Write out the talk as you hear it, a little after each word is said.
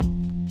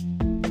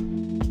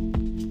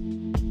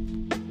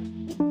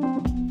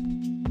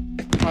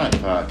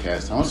Alright,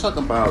 podcast. I want to talk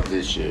about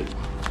this shit.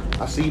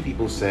 I see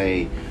people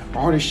say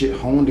artists should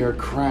hone their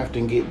craft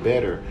and get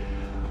better.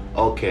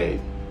 Okay.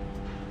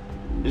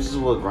 This is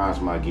what grinds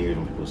my gears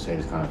when people say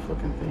this kind of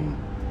fucking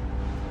thing.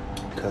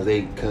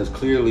 Because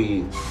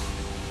clearly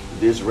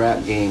this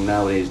rap game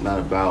nowadays is not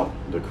about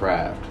the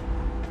craft.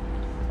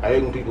 I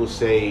hate when people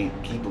say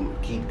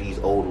keep these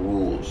old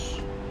rules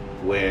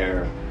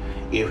where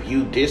if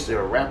you diss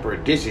a rapper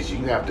disses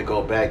you have to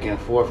go back and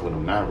forth with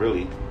them. Not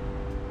really.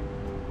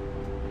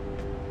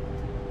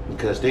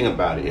 Because think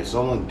about it, if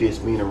someone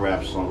dissed me in a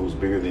rap song who's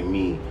bigger than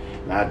me,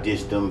 and I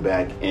dissed them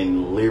back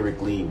and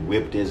lyrically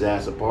whipped his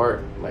ass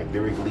apart, like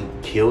lyrically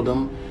killed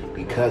him,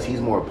 because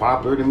he's more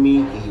popular than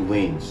me, he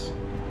wins.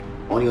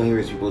 Only you'll hear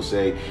is people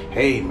say,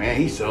 hey man,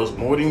 he sells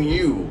more than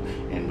you,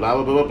 and blah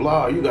blah blah blah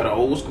blah, you got an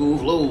old school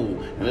flow,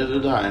 and da da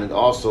da. And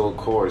also, of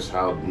course,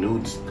 how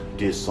new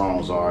diss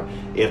songs are,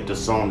 if the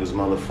song is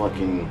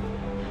motherfucking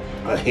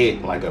a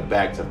hit, like a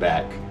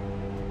back-to-back,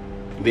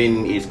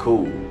 then it's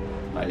cool.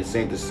 Like, this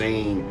ain't the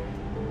same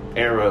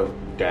era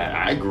that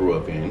I grew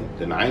up in,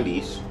 the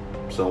 90s,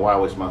 so why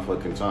waste my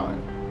fucking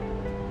time?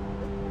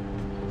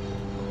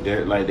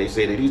 They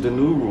say that these are the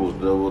new rules,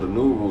 though. Well, the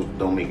new rules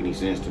don't make any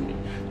sense to me.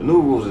 The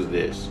new rules is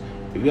this: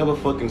 if you have a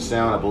fucking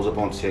sound that blows up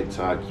on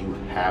TikTok, you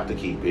have to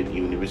keep it,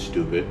 even if it's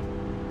stupid.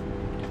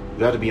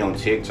 You have to be on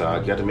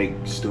TikTok. You have to make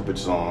stupid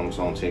songs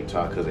on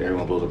TikTok because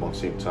everyone blows up on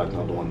TikTok.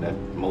 Not the one that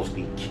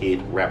mostly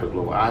kid rappers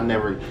blow up. I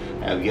never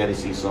have yet to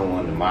see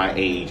someone my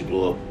age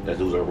blow up,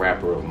 who's a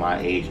rapper of my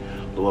age,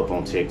 blow up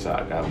on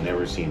TikTok. I've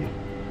never seen it.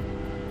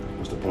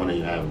 What's the point of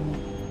you having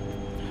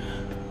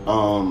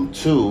one?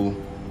 Two,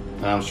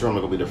 I'm sure I'm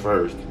not gonna be the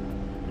first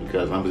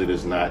because obviously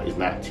it's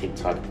not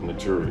TikTok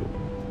material.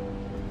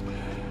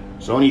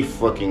 So any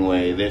fucking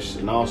way, this,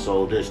 and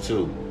also this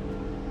too,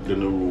 the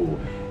new rule.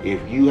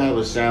 If you have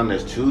a sound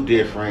that's too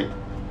different,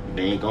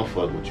 they ain't gonna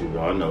fuck with you.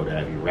 Y'all know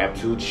that. If you rap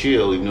too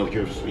chill, even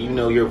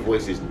though your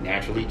voice is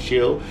naturally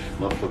chill,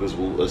 motherfuckers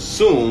will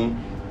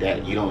assume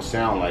that you don't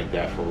sound like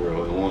that for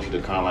real. They want you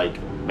to kind of like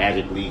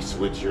magically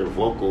switch your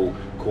vocal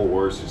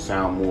cords to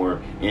sound more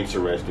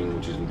interesting,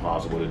 which is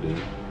impossible to do.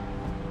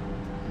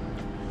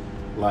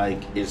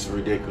 Like, it's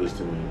ridiculous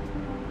to me.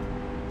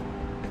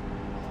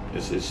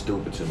 It's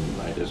stupid to me.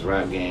 Like, this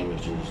rap game is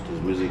just,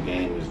 this music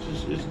game is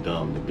just, it's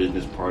dumb. The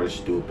business part is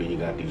stupid. You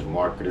got these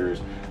marketers,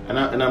 and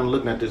I'm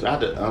looking at this. I have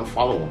to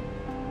unfollow them.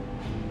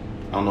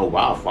 I don't know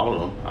why I follow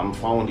them. I'm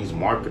following these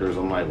marketers.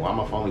 I'm like, why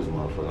am I following these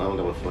motherfuckers? I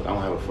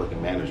don't have a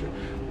fucking manager.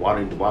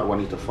 Why do I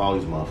need to follow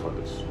these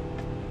motherfuckers?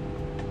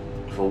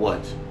 For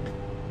what?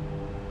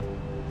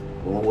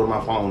 What am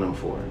I following them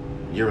for?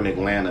 You're in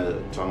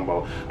Atlanta talking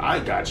about, I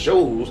got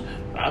shows.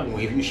 I'm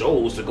gonna give you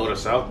shows to go to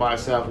South by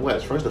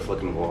Southwest. First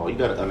of all, you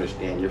gotta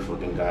understand your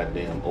fucking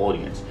goddamn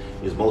audience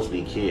is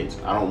mostly kids.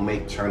 I don't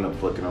make turn up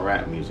fucking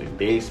rap music.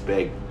 They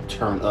expect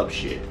turn up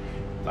shit.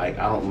 Like,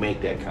 I don't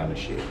make that kind of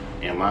shit.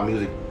 And my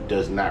music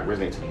does not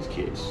resonate to these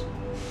kids.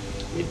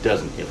 It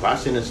doesn't. If I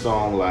send a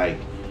song like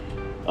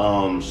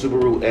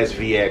Subaru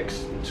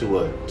SVX to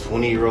a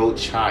 20-year-old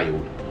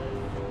child,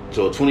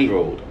 to a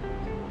 20-year-old,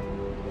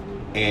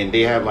 and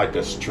they have like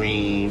a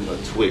stream, a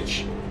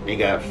Twitch, they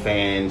got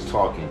fans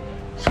talking.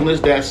 As soon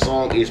as that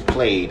song is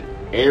played,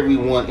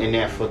 everyone in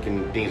that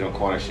fucking thing's gonna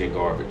call that shit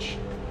garbage.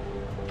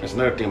 That's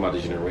another thing about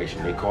this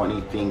generation. They call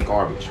anything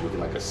garbage within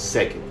like a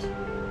second.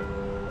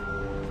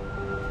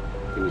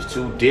 If it was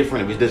too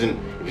different, if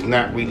it's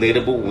not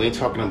relatable, we ain't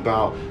talking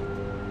about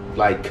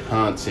like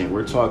content.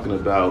 We're talking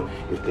about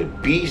if the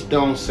beats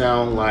don't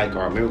sound like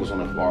our mimic was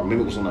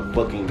on the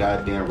fucking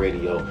goddamn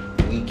radio,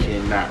 we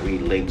cannot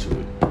relate to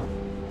it.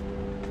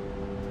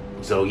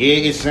 So yeah,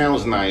 it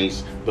sounds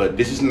nice, but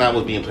this is not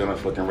what's being played on the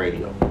fucking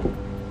radio.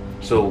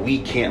 So we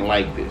can't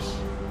like this.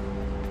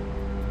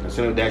 As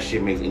soon as that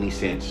shit makes any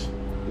sense.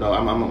 No,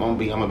 I'm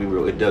gonna be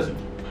real. It doesn't.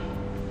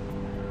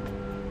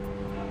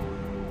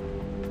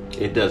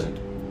 It doesn't.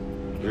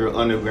 If you're an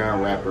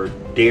underground rapper,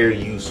 dare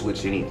you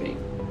switch anything.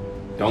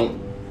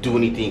 Don't do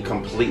anything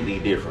completely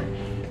different.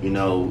 You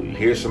know,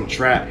 here's some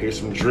trap, here's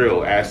some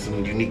drill, add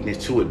some uniqueness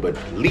to it, but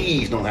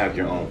please don't have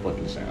your own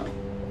fucking sound.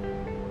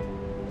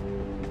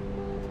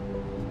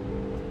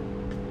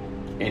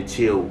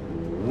 Until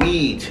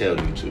we tell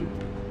you to.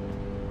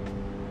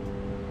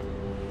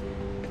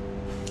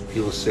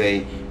 People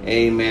say,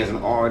 hey man, as an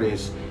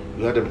artist,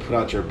 you have to put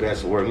out your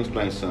best work. Let me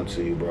explain something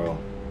to you, bro.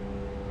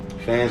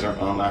 Fans are,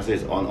 I say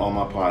this on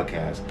my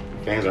podcast,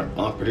 fans are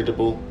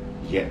unpredictable,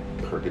 yet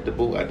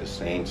predictable at the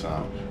same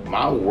time.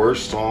 My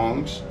worst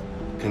songs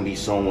can be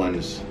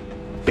someone's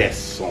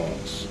best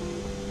songs.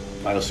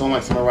 Like a song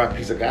like Samurai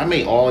Pizza Guy, I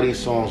made all these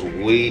songs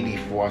way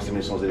before I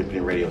submitted songs to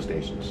independent radio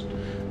stations.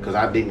 Because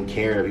I didn't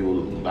care.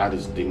 I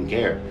just didn't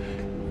care.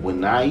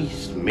 When I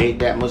made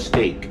that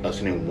mistake of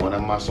sending one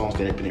of my songs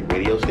to independent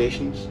radio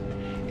stations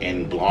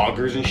and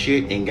bloggers and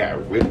shit and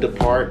got ripped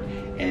apart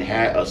and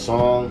had a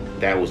song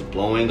that was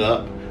blowing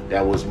up,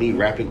 that was me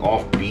rapping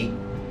off beat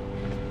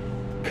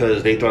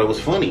because they thought it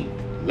was funny.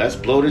 Let's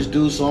blow this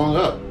dude's song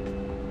up.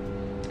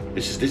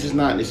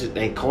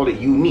 They called it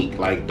unique.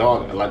 Like,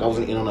 dog, like I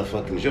wasn't in on a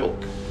fucking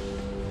joke.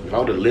 If I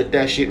would have let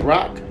that shit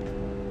rock, it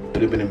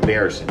would have been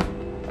embarrassing.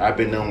 I've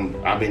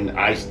been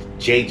iced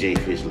JJ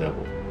Fish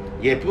level.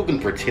 Yeah, people can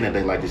pretend that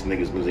they like this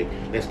nigga's music.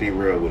 Let's be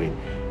real with it.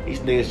 These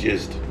niggas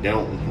just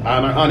don't.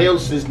 They'll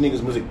listen to this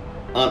nigga's music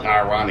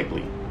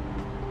unironically.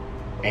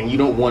 And you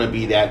don't want to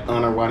be that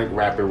unironic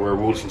rapper where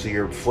we'll listen to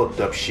your fucked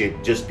up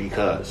shit just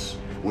because,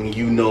 when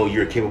you know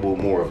you're capable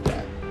more of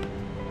that.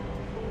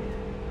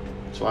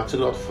 So I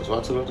took it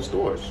off the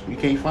stores. You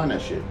can't find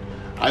that shit.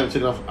 I even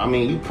took it off. I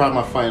mean, you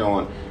probably might find it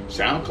on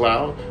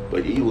SoundCloud,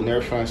 but you will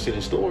never find shit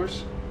in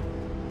stores.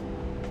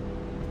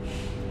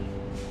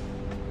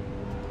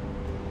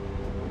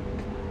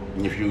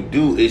 And if you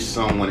do, it's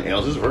someone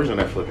else's version of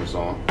that fucking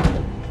song.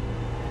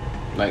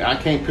 Like, I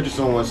can't picture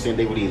someone saying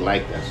they really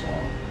like that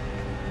song.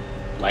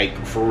 Like,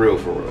 for real,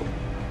 for real.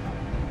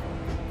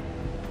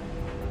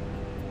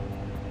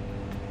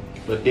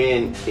 But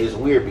then it's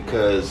weird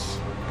because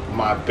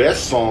my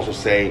best songs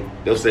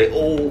they'll say,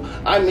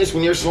 oh, I miss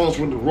when your songs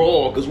were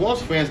raw. Because once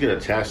fans get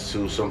attached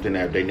to something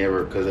that they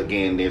never, because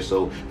again, they're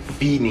so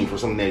feeding for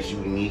something that's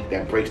unique,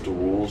 that breaks the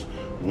rules.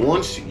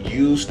 Once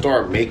you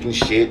start making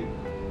shit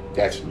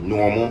that's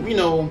normal, you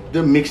know,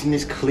 the mixing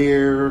is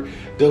clear,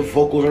 the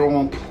vocals are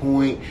on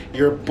point,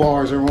 your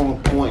bars are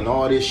on point, and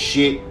all this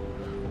shit.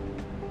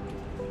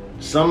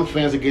 Some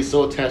fans that get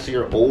so attached to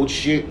your old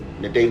shit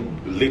that they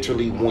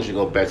literally want you to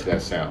go back to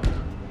that sound.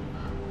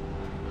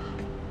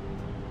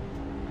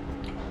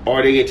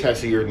 Or they get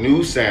attached to your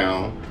new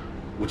sound,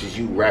 which is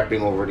me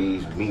rapping over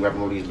these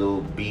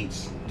little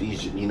beats,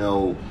 these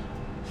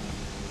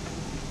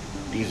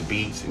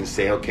beats, and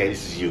say, okay,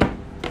 this is you.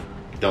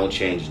 Don't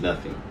change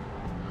nothing.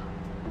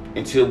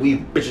 Until we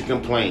bitch and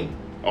complain.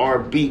 Our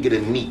beat get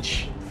a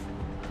niche.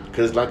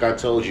 Because like I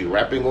told you,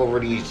 rapping over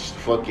these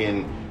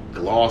fucking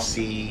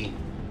glossy,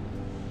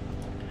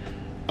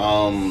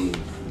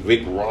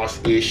 Rick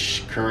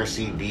Ross-ish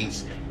Currency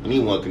beats,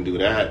 anyone can do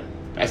that.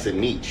 That's a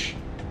niche.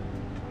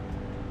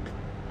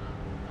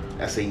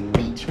 That's a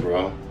niche,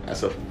 bro.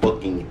 That's a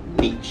fucking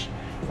niche.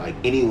 Like,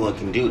 anyone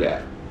can do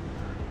that.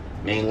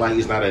 Ain't like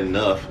it's not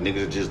enough.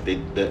 Niggas are just,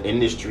 the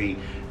industry,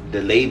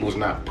 the label's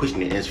not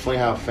pushing it. And it's funny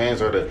how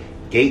fans are the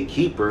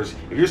gatekeepers.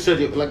 If you're such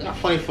a, like, I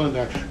find it funny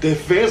that the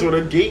fans are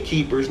the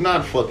gatekeepers,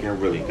 not fucking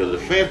really. Because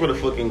if the fans were the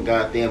fucking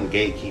goddamn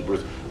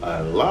gatekeepers,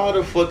 a lot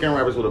of fucking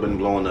rappers would have been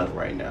blowing up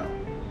right now.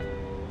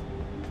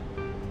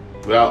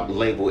 Without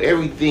label.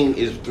 Everything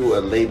is through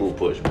a label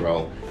push,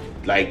 bro.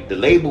 Like, the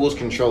labels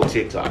control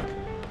TikTok.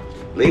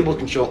 Labels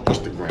control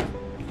Instagram.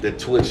 The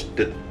Twitch,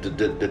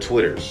 the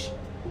Twitters.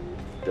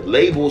 The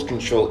labels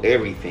control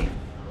everything.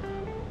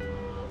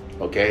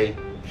 Okay?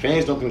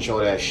 Fans don't control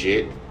that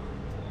shit.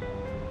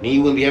 Then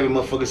you wouldn't be having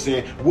motherfuckers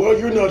saying, well,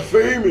 you're not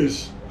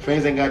famous.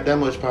 Fans ain't got that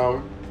much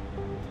power.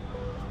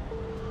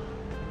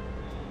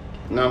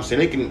 You know what I'm saying?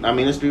 They can, I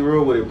mean, let's be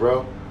real with it,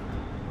 bro.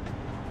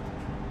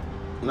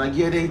 Like,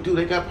 yeah, they do.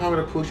 They got power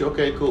to push.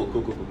 Okay, cool.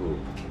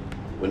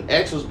 When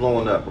X was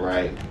blowing up,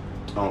 right,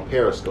 on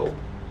Periscope,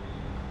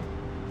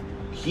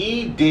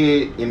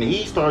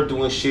 he started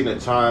doing shit in a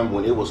time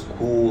when it was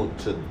cool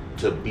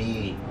to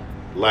be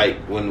like,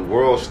 when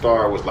World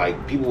Star was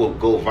like, people would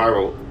go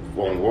viral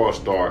on World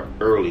Star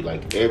early,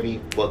 like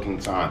every fucking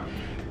time.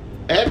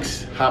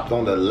 X hopped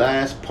on the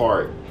last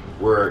part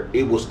where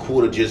it was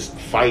cool to just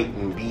fight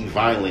and be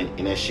violent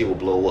and that shit would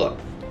blow up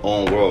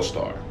on World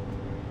Star.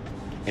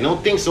 And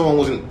don't think someone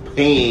wasn't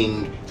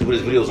paying to put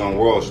his videos on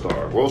World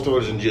Star. World Star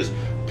doesn't just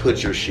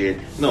put your shit.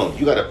 No,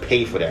 you gotta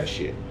pay for that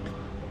shit.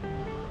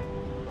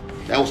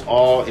 That was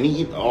all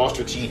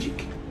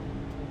strategic.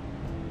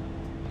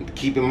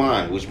 Keep in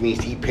mind, which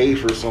means he paid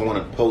for someone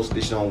to post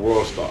this on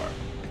World Star.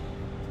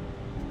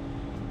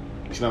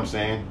 You see what I'm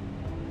saying?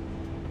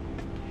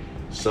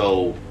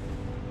 So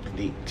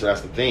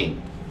that's the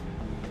thing.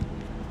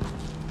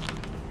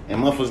 And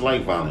motherfuckers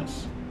like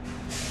violence.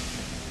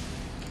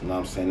 You know what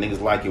I'm saying?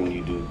 Niggas like it when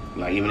you do.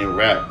 Like, even in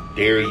rap,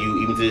 dare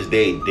you, even to this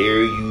day,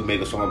 dare you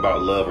make a song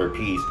about love or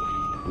peace,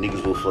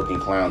 niggas will fucking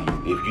clown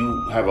you. If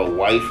you have a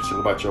wife, sing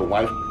about your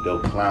wife, they'll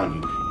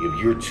clown you. If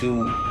you're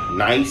too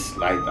nice,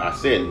 like I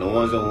said, no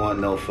one's gonna want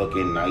no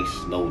fucking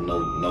nice, no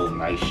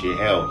nice shit.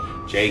 Hell,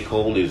 J.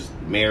 Cole is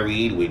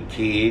married with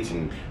kids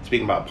and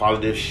speaking about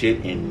positive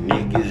shit, and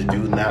niggas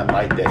do not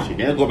like that shit.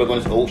 Then go back on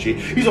this old shit.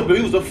 He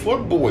was a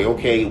fuck boy.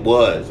 Okay, it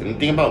was. And the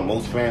thing about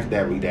most fans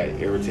that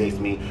irritates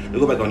me, they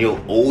go back on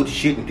your old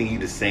shit and think you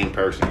the same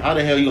person. How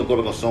the hell you gonna go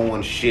back on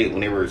someone's shit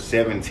when they were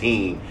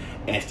 17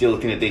 and still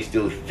think that they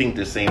still think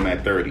the same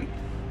at 30?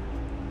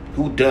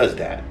 Who does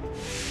that?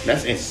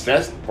 That's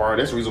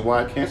the reason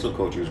why cancel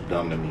culture is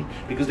dumb to me,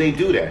 because they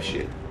do that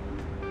shit.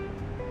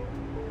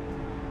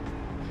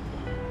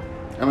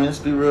 I mean, let's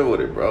be real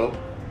with it, bro.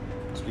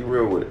 Let's be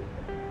real with it.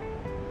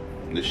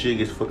 This shit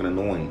gets fucking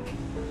annoying.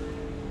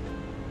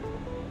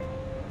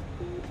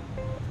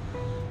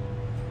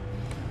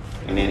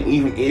 And then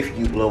even if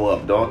you blow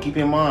up, dog, keep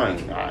in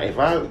mind,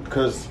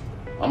 because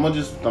I'm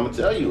gonna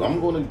tell you, I'm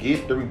gonna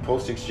get the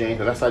repost exchange,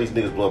 because that's how these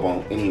niggas blow up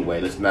on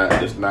anyway. Let's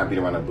not beat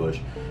around the bush.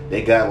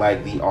 they got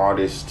like the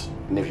artist,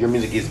 and if your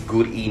music is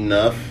good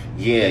enough,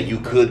 yeah, you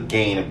could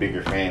gain a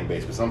bigger fan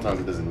base, but sometimes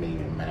it doesn't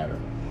even matter.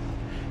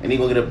 And you're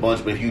gonna get a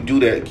bunch, but if you do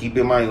that, keep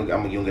in mind, you're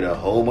gonna get a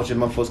whole bunch of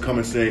motherfuckers come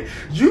and say,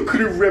 you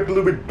could have rapped a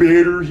little bit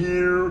better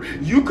here,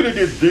 you could have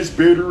did this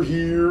better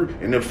here,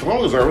 and the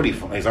song is already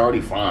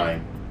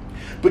fine.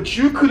 But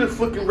you could have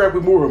fucking rapped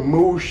with more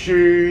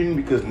emotion,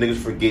 because niggas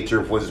forget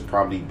your voice is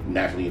probably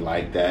naturally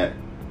like that.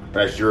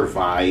 That's your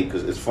vibe,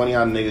 because it's funny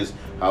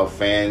how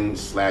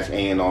fans /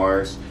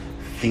 A&Rs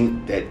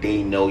think that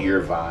they know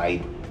your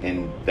vibe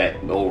and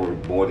that know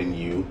more than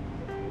you.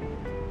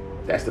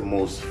 That's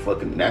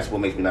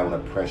what makes me not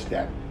want to press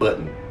that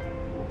button.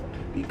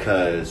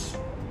 Because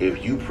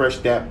if you press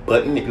that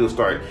button, if you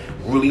start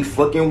really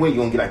fucking with,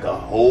 you're gonna get like a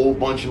whole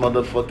bunch of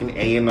motherfucking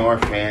A&R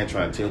fans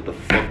trying to tell you what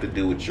the fuck to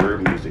do with your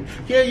music.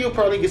 Yeah, you'll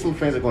probably get some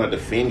fans that are gonna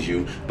defend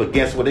you, but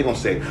guess what they're gonna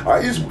say?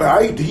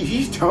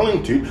 He's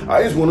talented.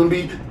 I just want to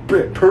be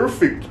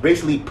perfect.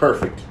 Basically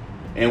perfect.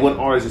 And what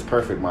artist is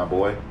perfect, my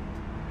boy?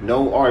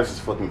 No artist is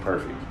fucking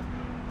perfect.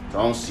 So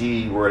I don't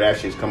see where that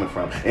shit's coming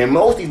from. And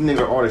most of these niggas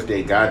are artists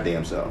they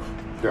goddamn self.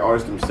 They're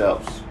artists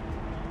themselves.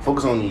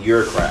 Focus on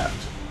your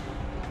craft.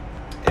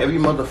 Every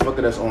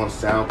motherfucker that's on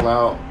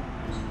SoundCloud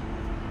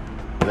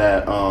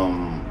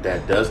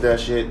that does that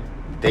shit,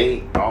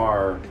 they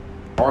are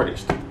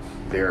artists.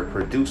 They're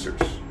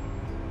producers.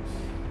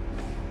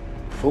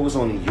 Focus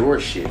on your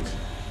shit.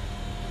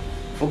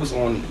 Focus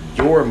on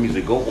your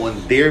music. Go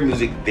on their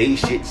music. They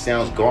shit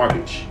sounds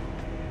garbage.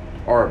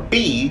 Or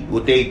B,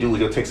 what they do is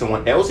they'll take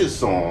someone else's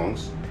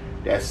songs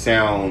that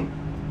sound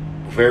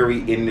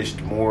very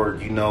more,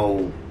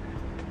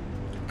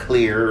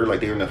 clear, like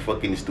they're in a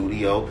fucking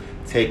studio,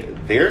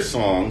 take their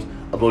songs,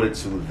 upload it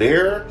to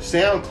their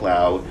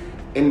SoundCloud,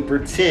 and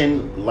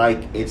pretend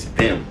like it's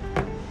them.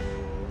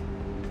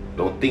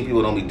 Don't think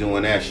people don't be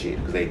doing that shit,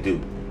 because they do.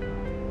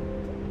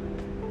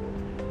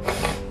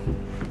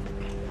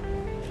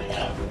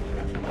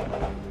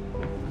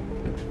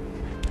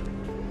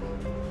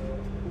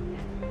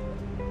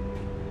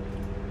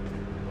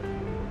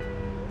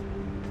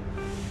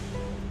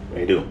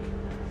 They do.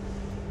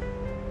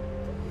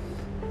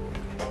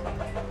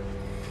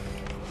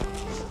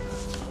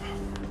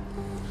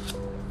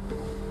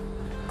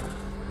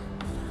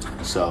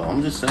 So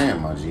I'm just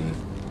saying, my G.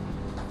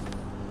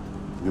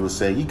 You will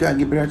say, you gotta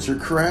get better at your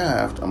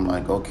craft. I'm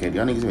like, okay, do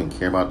y'all niggas even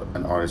care about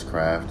an artist's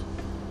craft?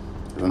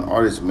 If an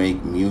artist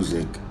make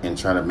music and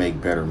try to make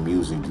better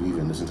music, do you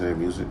even listen to their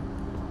music?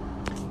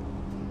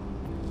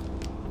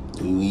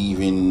 Do you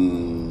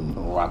even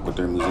rock with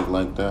their music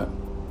like that?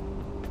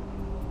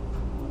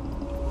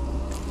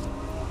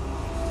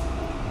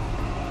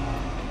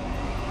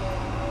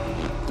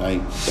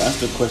 Like,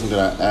 that's the question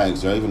that I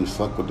ask. Do y'all even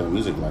fuck with their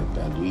music like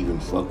that? Do you even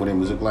fuck with their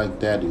music like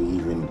that? Do you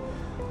even,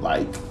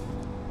 and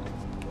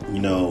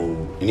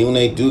even when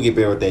they do get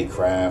better with their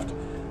craft,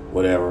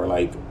 whatever,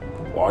 like,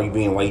 why are you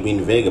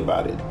being vague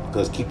about it?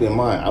 Because keep in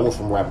mind, I went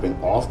from rapping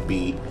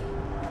offbeat,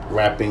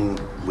 rapping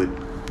with,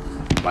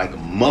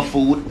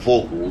 muffled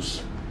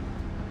vocals,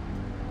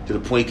 to the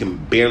point you can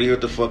barely hear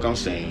what the fuck I'm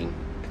saying.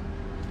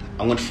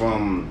 I went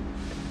from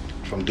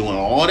doing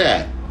all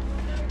that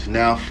to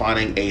now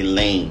finding a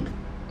lane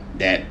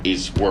that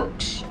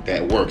works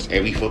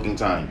every fucking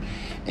time.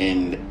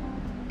 And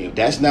if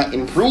that's not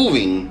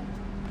improving,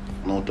 I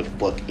don't know what the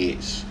fuck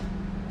is.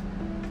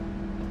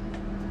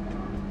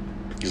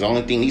 Because the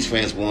only thing these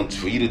fans want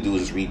for you to do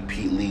is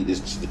repeatedly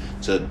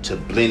to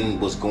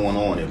blend what's going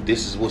on. If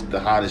this is what's the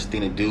hottest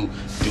thing to do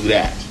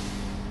that.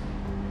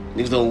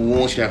 Niggas don't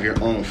want you to have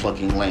your own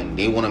fucking lane.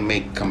 They want to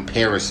make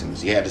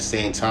comparisons. Yet at the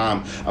same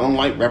time, I don't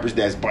like rappers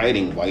that's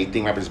biting. Why you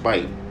think rappers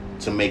bite?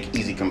 To make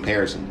easy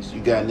comparisons.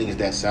 You got niggas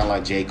that sound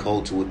like J.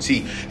 Cole to a T.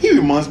 He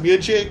reminds me of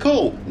J.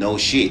 Cole. No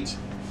shit.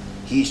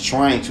 He's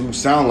trying to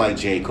sound like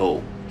J.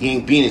 Cole. He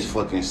ain't being his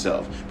fucking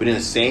self. But in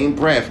the same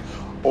breath,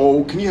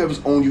 can you have his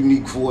own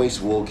unique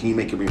voice? Well, can you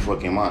make up your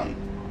fucking mind?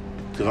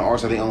 Because an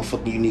artist have their own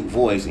fucking unique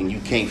voice and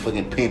you can't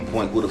fucking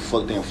pinpoint who the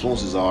fuck their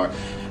influences are.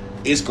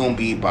 It's gonna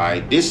be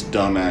by this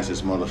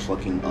dumbass's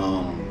motherfucking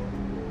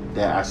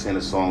that I sent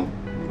a song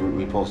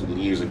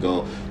reposted years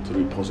ago to the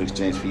repost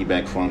exchange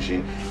feedback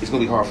function. It's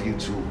gonna be hard for you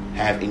to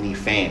have any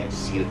fans.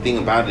 See, the thing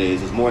about it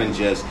is, it's more than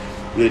just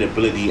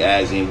relatability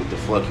as in what the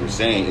fuck you're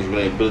saying. It's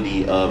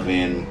relatability of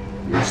in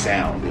your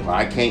sound. If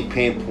I can't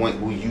pinpoint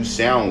who you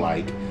sound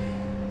like,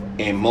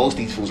 and most of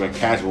these fools are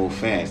casual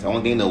fans. The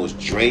only thing they know is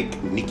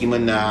Drake, Nicki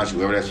Minaj,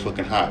 whoever that's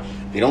fucking hot.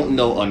 They don't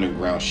know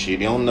underground shit.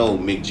 They don't know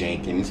Mick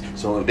Jenkins.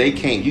 So if they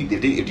can't,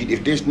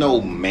 if there's no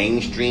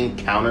mainstream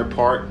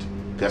counterpart,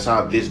 that's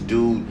how this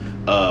dude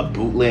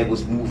Bootleg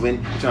was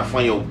moving. You're trying to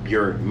find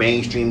your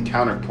mainstream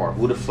counterpart.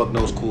 Who the fuck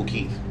knows Kool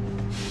Keith?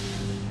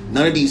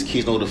 None of these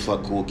kids know who the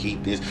fuck Kool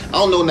Keith is. I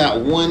don't know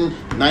not one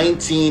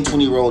 19,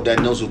 20-year-old that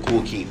knows who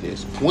Kool Keith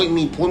is. Point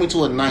me to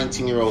a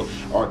 19-year-old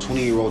or a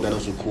 20-year-old that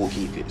knows who Kool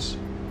Keith is.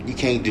 You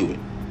can't do it.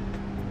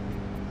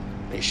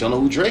 They sure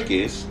know who Drake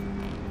is.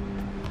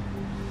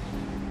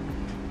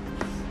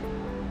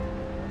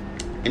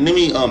 And let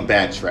me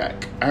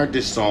backtrack. I heard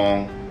this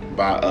song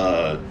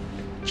by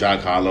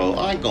Jack Harlow,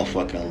 I ain't gonna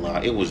fucking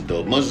lie, it was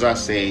dope. Much as I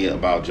say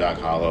about Jack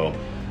Harlow,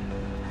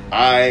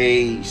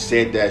 I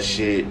said that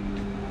shit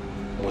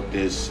with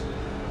this.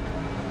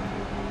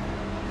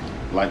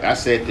 Like, I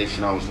said this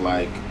shit, I was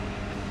like,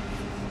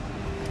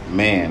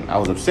 man, I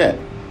was upset.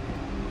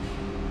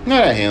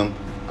 Not at him.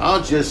 I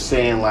was just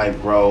saying,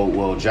 like, bro,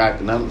 well, Jack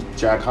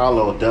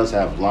Harlow does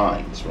have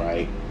lines,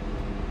 right?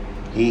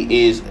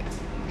 He is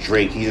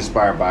Drake. He's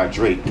inspired by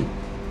Drake.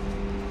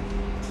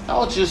 I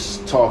was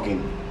just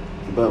talking.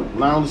 But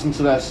when I listen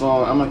to that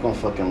song, I'm not gonna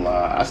fucking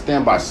lie. I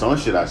stand by some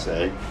shit I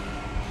say.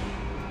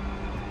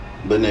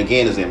 But then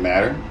again, does it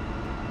matter?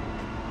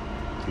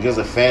 He has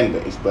a fan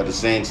base, but at the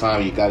same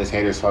time, you got his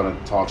haters trying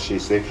to talk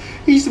shit, say,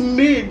 he's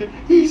mid.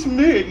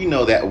 You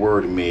know that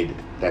word mid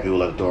that people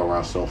like to throw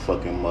around so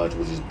fucking much,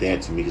 which is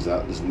dead to me, because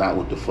it's not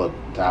what the fuck.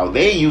 How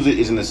they use it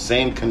is in the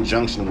same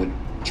conjunction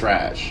with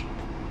trash,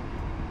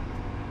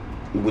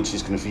 which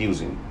is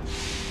confusing.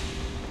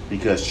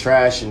 Because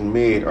trash and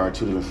mid are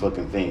two different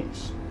fucking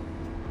things.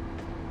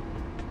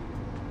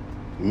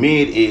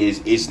 Mid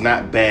is, it's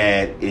not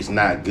bad, it's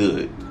not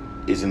good.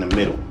 It's in the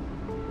middle.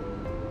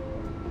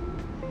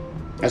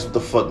 That's what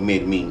the fuck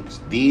mid means.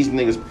 These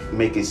niggas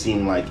make it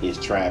seem like it's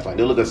trash. Like,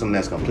 they look at something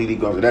that's completely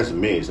garbage. That's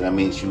mid. So that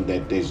means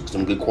that there's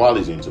some good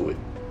qualities into it.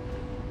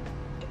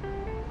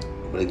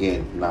 But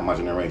again, not my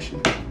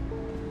generation.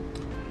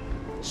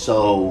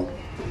 So,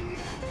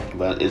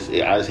 but I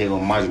just hate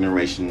when my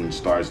generation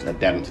starts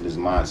adapting to this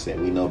mindset.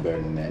 We know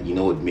better than that. You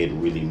know what mid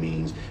really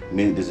means.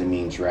 Mid doesn't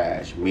mean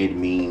trash. Mid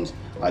means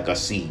like a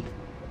C.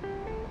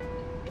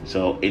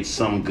 So it's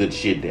some good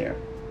shit there.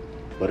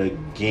 But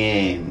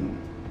again,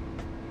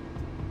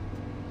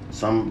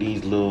 some of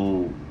these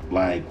little,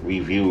 like,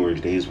 reviewers,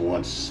 they just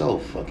want so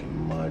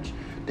fucking much.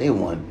 They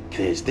want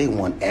this. They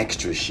want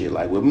extra shit.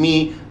 Like, with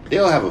me,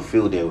 they'll have a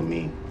field day with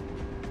me.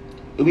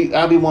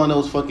 I'll be one of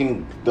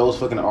those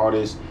fucking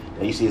artists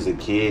that you see as a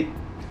kid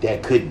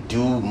that could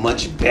do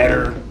much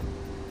better.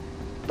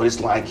 But it's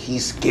like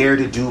he's scared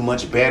to do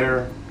much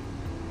better.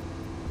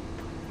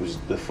 Which is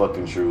the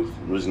fucking truth.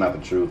 Which is not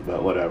the truth,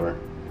 but whatever.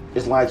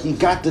 It's like he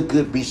got the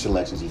good beat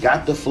selections. He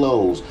got the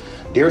flows.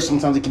 There's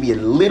sometimes it can be a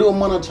little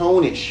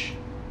monotone-ish.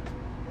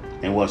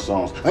 In what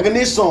songs? Like in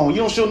this song, you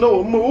don't show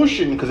no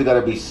emotion because it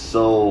gotta be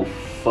so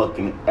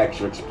fucking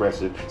extra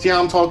expressive. See how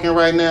I'm talking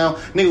right now?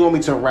 Niggas want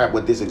me to rap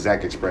with this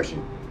exact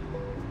expression.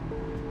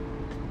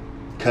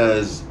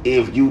 Cause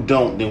if you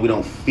don't, then we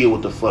don't feel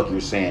what the fuck you're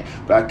saying.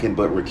 But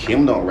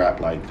Rakim don't rap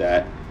like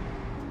that.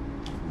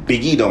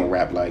 Biggie don't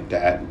rap like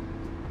that.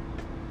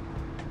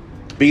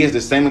 Biggie has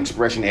the same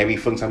expression every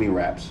fucking time he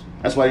raps.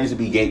 That's why there needs to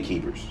be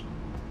gatekeepers.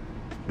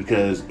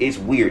 Because it's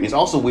weird. And it's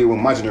also weird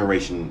when my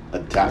generation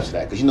adapts to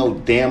that. Because you know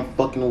damn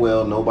fucking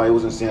well nobody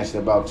wasn't saying shit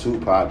about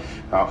Tupac.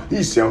 How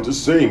he sounds the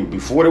same.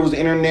 Before there was the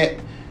internet,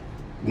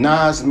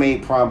 Nas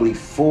made probably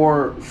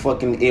 4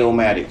 fucking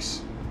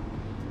Illmatics.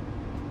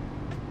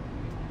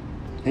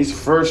 His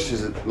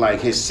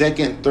his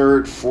second,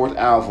 third, fourth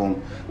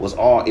album was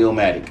all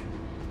Illmatic.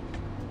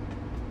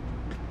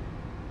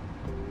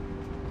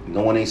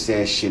 No one ain't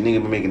said shit.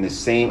 Nigga been making the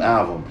same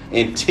album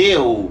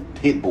until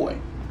Hit Boy.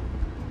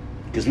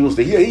 Because people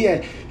say,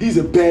 yeah, he's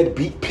a bad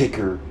beat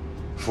picker.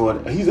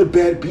 He's a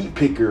bad beat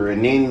picker.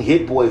 And then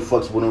Hit Boy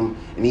fucks with him.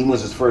 And he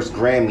wins his first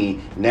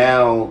Grammy.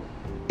 Now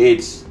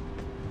it's,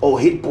 oh,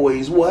 Hit Boy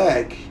is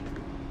whack.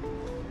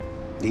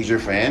 These your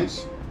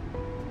fans?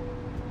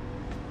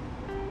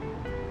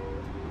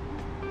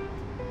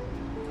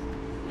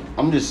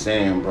 I'm just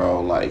saying,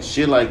 bro, like,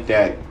 shit like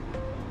that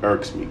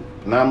irks me.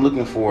 Now I'm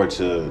looking forward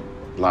to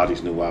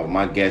Logic's new album.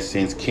 I guess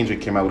since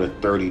Kendrick came out with a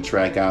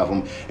 30-track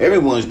album,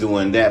 everyone's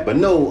doing that. But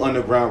no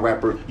underground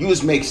rapper, you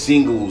just make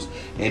singles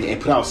and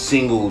put out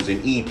singles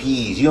and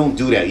EPs. You don't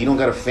do that. You don't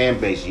got a fan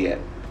base yet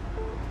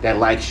that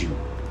likes you.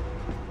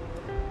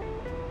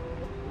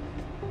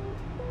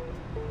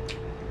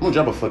 I'm gonna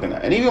drop a fucking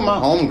album. And even my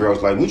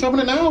homegirl's like, we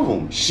dropping an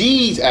album.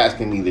 She's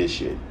asking me this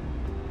shit.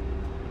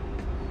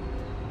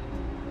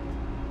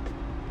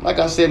 Like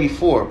I said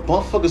before,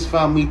 motherfuckers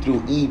found me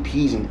through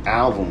EPs and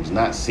albums,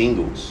 not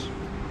singles.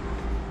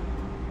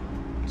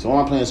 So why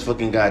am I playing this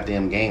fucking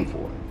goddamn game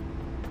for?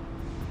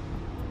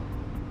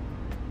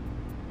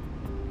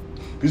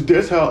 Because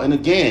that's how, and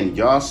again,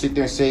 y'all sit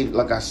there and say,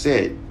 like I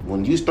said,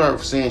 when you start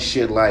saying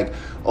shit like,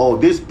 oh,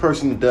 this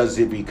person does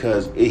it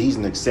because he's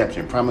an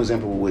exception. Prime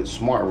example with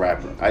Smart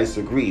Rapper. I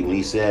disagree when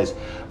he says,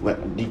 well,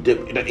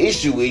 the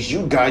issue is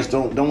you guys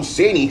don't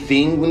say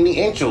anything when the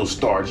intro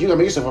starts. You gotta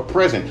make yourself a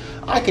present.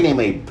 I can name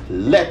a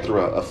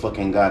plethora of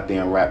fucking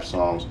goddamn rap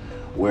songs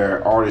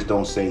where artists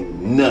don't say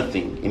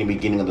nothing in the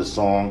beginning of the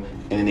song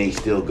and then they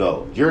still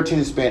go. Your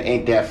attention span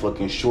ain't that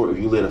fucking short if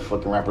you let a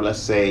fucking rapper, let's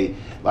say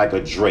like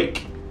a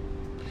Drake,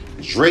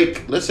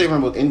 let's say,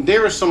 remember, and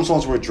there are some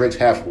songs where Drake's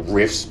have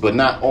riffs, but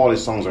not all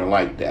his songs are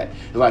like that.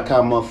 It's like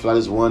how motherfucker,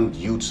 this one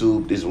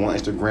YouTube, this one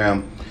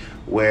Instagram,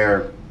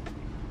 where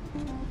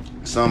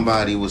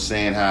somebody was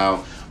saying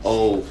how,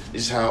 oh,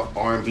 this is how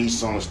R&B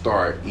songs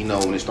start. You know,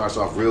 when it starts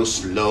off real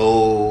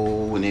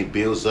slow and it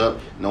builds up,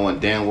 knowing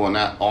damn well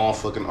not all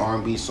fucking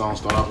R&B songs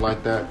start off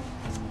like that.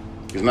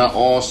 Because not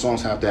all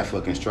songs have that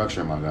fucking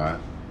structure, my guy.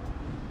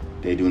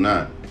 They do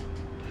not.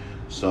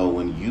 So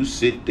when you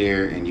sit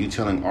there and you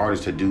telling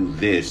artists to do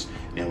this,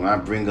 and when I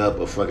bring up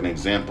a fucking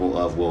example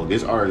of, well,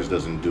 this artist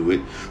doesn't do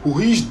it, well,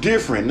 he's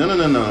different.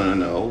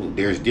 No.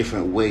 There's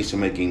different ways to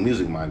making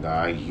music, my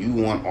guy. You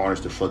want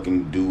artists to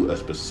fucking do a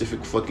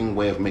specific fucking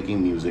way of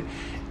making music,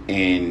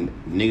 and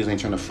niggas ain't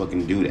trying to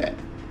fucking do that.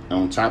 And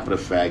on top of the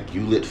fact,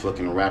 you let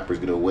fucking rappers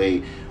get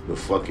away with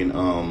fucking,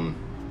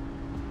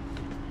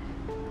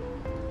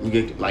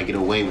 get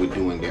away with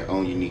doing their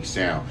own unique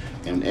sound.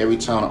 And every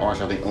time the artists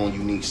have their own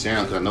unique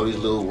sound, because I know these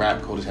little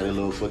rap coaches had their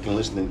little fucking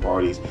listening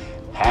parties,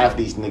 half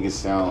these niggas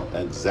sound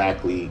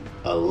exactly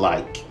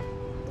alike.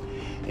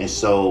 And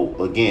so,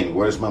 again,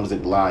 where does my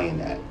music lie in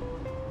that?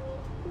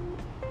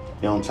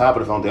 And on top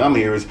of the phone thing I'm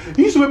here is,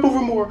 he's rap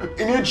over more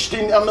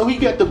interesting. I know he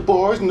got the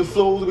bars and the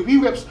flows, but he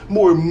raps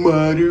more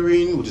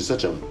modern, which is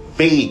such a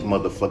vague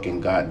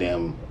motherfucking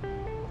goddamn,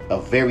 a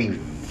very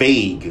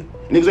vague.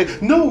 And niggas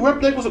like, no,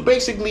 rap like was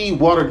basically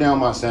watered down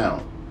my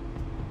sound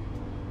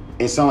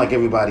and sound like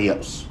everybody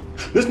else.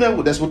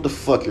 That's what the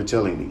fuck you're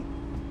telling me.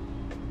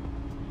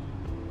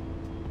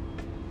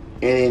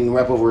 And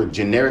rap over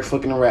generic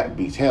fucking rap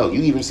beats. Hell,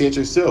 you even said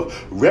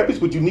yourself, rappers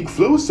with unique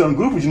flows sound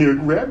good for generic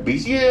rap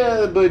beats.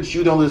 Yeah, but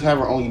you don't just have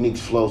our own unique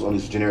flows on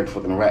these generic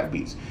fucking rap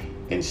beats.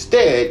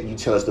 Instead, you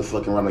tell us to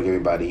fucking rap like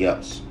everybody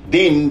else.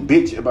 Then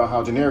bitch about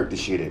how generic this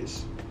shit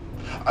is.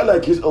 I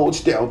like his old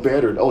style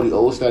better. Oh, the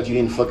old style you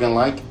didn't fucking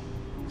like?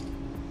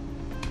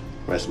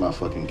 Rest my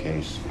fucking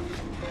case.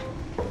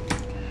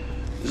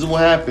 This is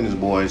what happens,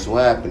 boys.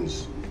 What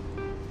happens?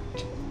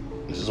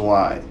 This is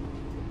why.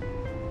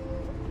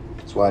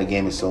 That's why the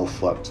game is so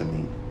fucked to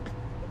me.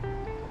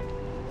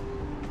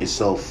 It's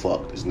so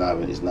fucked. It's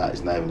not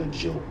even a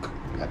joke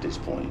at this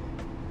point.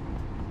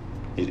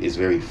 It's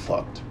very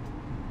fucked.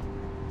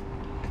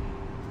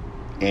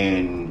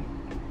 And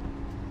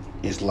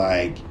it's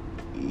like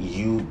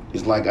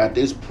at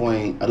this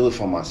point, I do it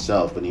for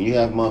myself, but then you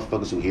have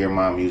motherfuckers who hear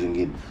my music and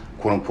get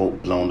quote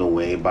unquote blown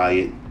away by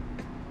it.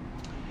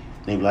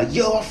 And they be like,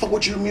 yo, I fuck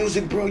with your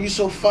music, bro. You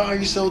so fire,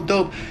 you so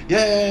dope.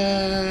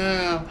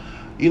 Yeah.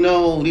 You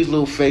know, these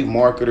little fake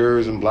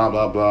marketers and blah,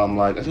 blah, blah. I'm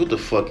like, that's what the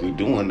fuck you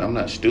doing. I'm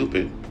not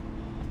stupid.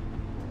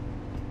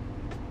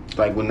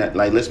 Like,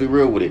 let's be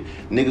real with it.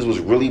 Niggas was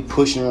really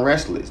pushing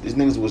Restless. These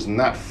niggas was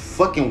not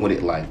fucking with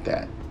it like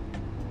that.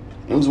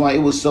 It was why it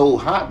was so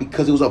hot,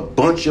 because it was a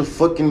bunch of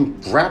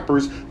fucking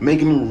rappers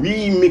making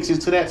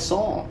remixes to that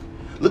song.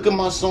 Look at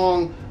my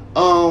song,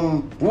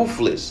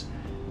 Ruthless.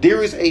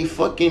 There is a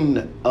fucking,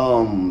 a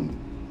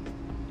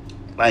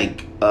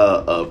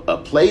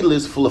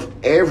playlist full of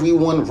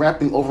everyone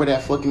rapping over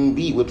that fucking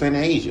beat with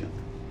Planet Asia.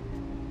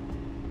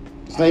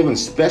 It's not even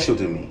special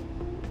to me.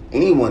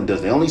 Anyone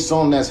does. The only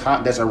song that's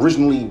hot, that's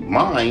originally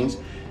mine,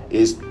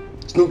 is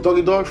Snoop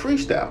Doggy Dogg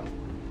Freestyle.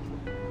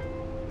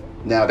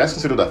 Now that's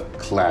considered a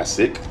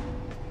classic,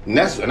 and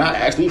I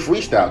actually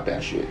freestyled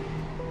that shit.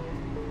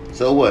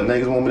 So what?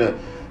 Niggas want me to?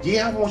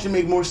 Yeah, I want you to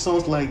make more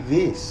songs like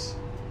this.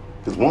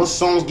 Because once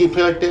songs get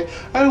played like that,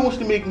 I don't want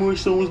you to make more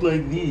songs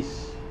like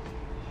this.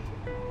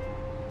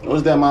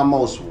 Notice that my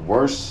most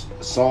worst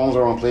songs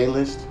are on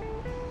playlist.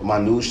 My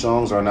new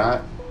songs are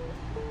not.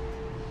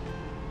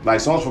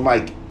 Like songs from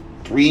like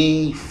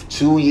 2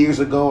 years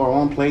ago are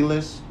on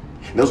playlists.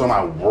 Those are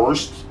my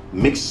worst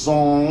mixed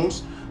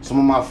songs. Some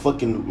of my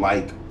fucking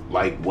like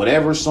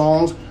whatever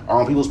songs are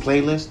on people's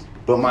playlist.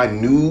 But my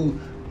new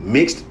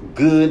mixed,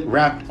 good,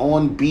 rapped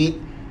on beat,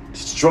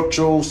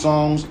 structural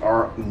songs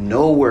are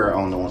nowhere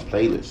on no one's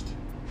playlist.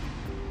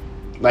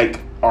 Like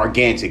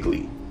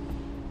organically.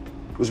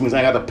 Which means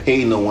I gotta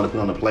pay no one to put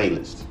on the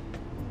playlist.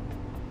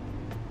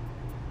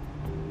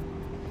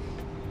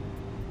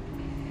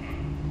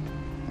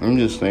 I'm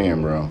just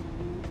saying, bro.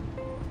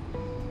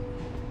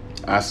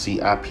 I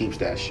peeps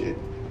that shit.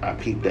 I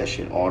peep that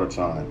shit all the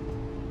time.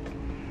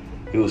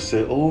 He'll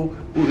say, oh,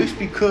 well, it's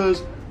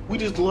because we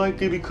just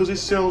like it because it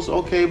sounds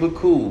okay but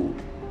cool.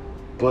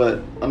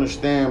 But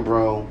understand,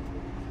 bro,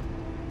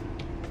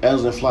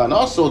 as and fly. And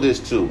also this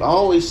too. I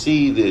always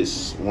see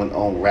this when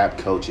on rap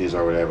coaches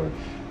or whatever.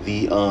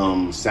 The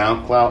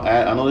SoundCloud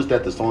ad. I noticed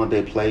that the song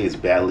they play is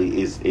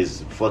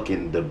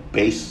fucking, the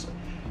bass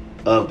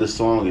of the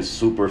song is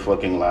super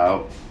fucking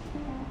loud.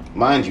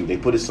 Mind you, they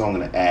put a song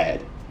in an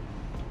ad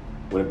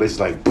where the bass is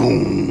like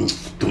boom,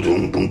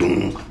 boom, boom,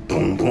 boom,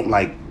 boom, boom,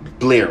 like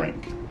blaring.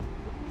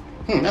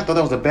 I thought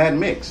that was a bad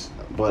mix.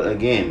 But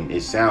again,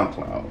 it's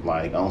SoundCloud.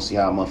 Like, I don't see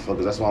how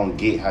motherfuckers, that's why I don't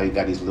get how you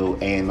got these little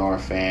A&R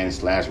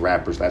fans /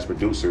 rappers /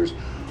 producers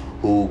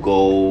who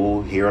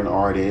go hear an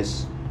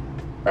artist,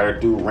 either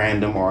do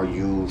random or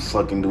you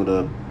fucking do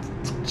the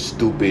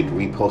stupid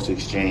repost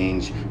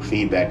exchange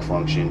feedback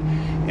function,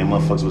 and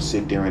motherfuckers will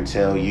sit there and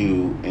tell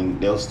you,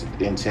 and they'll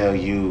tell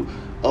you,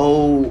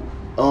 oh,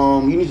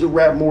 you need to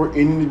rap more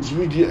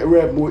industry.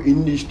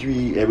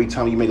 Every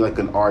time you make like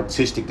an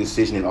artistic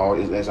decision,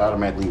 it's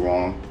automatically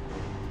wrong.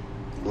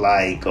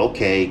 Like,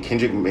 okay,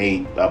 Kendrick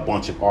made a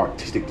bunch of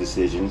artistic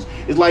decisions.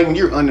 It's like when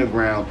you're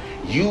underground,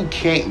 you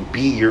can't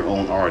be your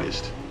own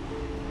artist.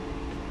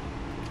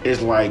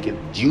 it's like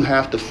you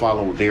have to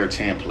follow their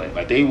template.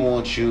 Like they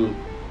want you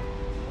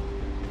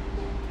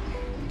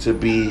to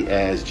be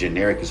as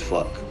generic as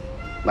fuck.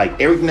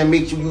 Like everything that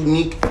makes you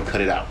unique,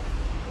 cut it out.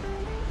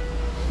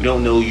 You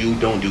don't know you,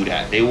 don't do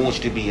that. They want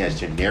you to be as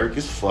generic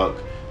as fuck.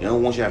 They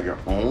don't want you to have your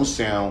own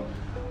sound.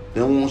 They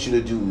don't want you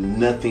to do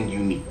nothing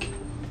unique.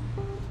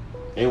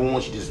 They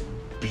want you to just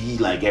be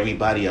like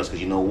everybody else.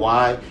 Because you know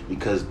why?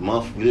 Because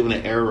we live in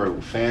an era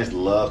where fans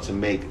love to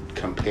make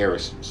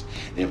comparisons.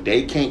 And if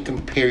they can't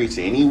compare you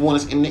to anyone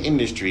that's in the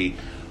industry,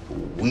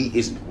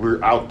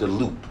 we're out the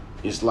loop.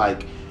 It's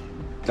like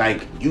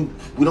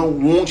we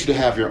don't want you to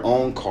have your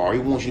own car. We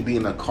want you to be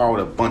in a car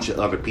with a bunch of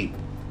other people.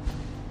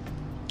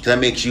 That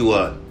makes you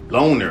a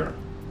loner.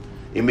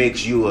 It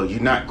makes you you're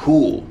not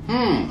cool.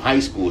 High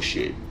school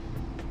shit.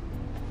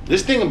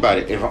 Just think about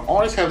it. If an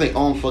artist have their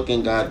own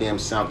fucking goddamn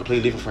sound,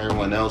 completely different from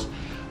everyone else,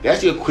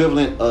 that's the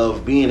equivalent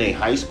of being a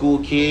high school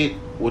kid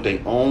with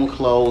their own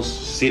clothes,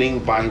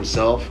 sitting by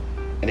himself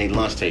at a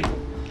lunch table.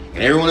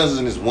 And everyone else is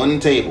in this one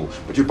table,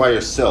 but you're by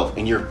yourself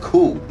and you're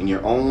cool in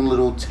your own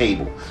little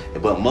table.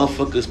 But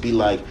motherfuckers be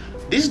like,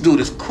 this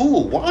dude is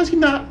cool. Why is he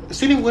not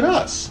sitting with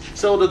us?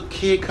 So the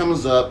kid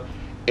comes up,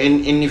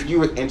 and if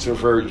you're an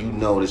introvert, you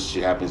know this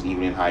shit happens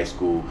even in high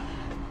school.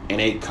 And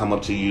they come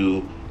up to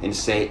you and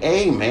say,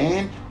 hey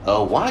man,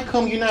 why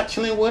come you not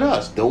chilling with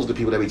us? Those are the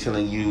people that be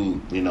telling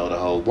you, the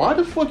whole, why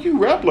the fuck you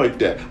rap like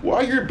that?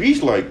 Why your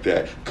beats like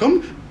that?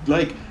 Come,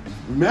 like,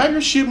 mag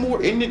your shit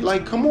more in it.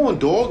 Like, come on,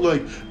 dog.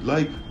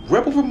 Like,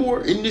 rap over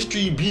more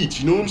industry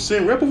beats. You know what I'm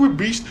saying? Rap over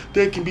beats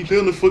that can be played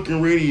on the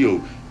fucking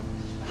radio.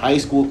 High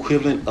school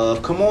equivalent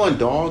of, come on,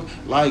 dog.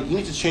 Like, you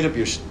need to change up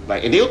your,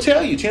 and they'll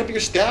tell you, change up your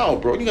style,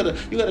 bro. You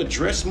gotta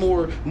dress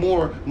more.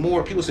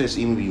 People say it's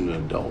even being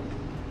an adult.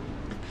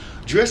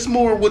 Dress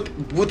more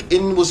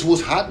within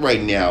what's hot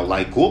right now.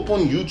 Like, go up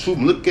on YouTube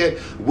and look at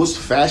what's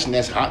fashion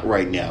that's hot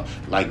right now.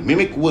 Like,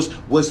 mimic what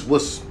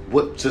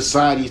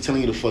society is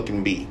telling you to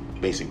fucking be,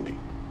 basically.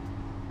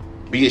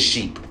 Be a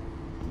sheep.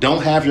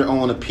 Don't have your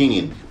own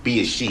opinion. Be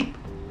a sheep.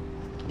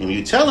 And when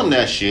you tell them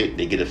that shit,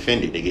 they get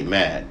offended. They get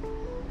mad.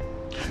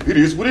 It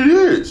is what it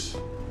is.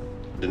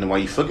 Then why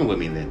you fucking with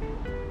me then?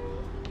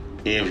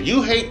 If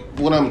you hate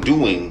what I'm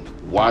doing,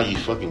 why are you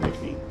fucking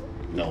with me?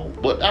 No,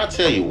 but I'll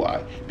tell you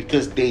why.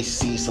 Because they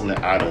see something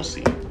that I don't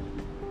see.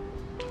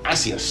 I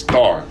see a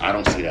star. I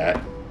don't see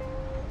that.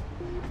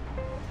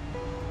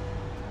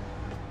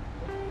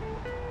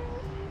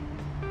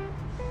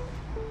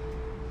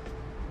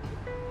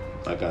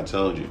 Like I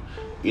told you.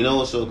 You know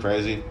what's so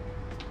crazy?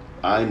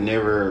 I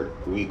never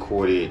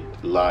recorded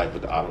live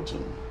with the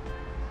auto-tune.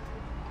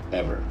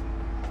 Ever.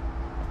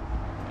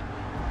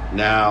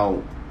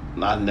 Now,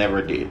 I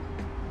never did.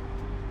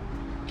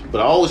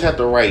 But I always have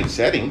the right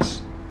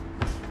settings.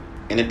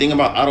 And the thing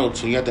about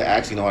auto-tune, you have to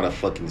actually know how to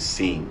fucking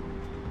sing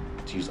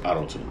to use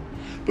auto-tune.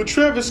 But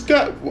Travis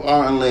Scott,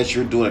 unless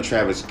you're doing a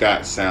Travis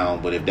Scott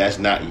sound, but if that's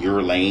not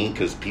your lane,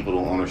 because people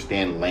don't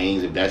understand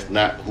lanes, if that's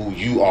not who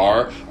you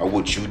are or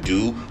what you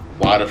do,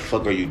 why the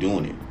fuck are you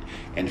doing it?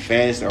 And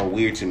fans are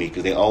weird to me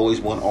because they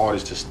always want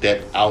artists to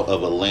step out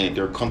of a lane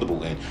they're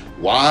comfortable in.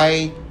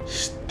 Why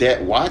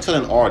tell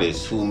an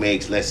artist who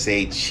makes, let's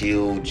say,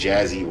 chill,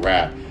 jazzy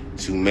rap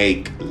to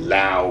make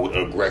loud,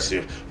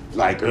 aggressive,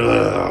 like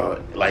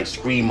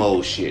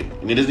screamo shit?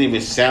 And it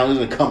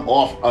doesn't come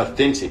off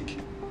authentic.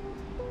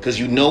 Because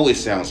you know it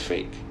sounds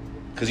fake.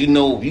 Because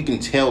you can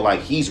tell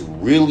like he's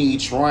really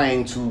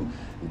trying to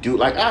do,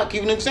 like, I'll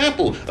give you an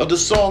example of the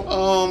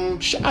song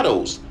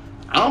Shadows.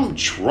 I'm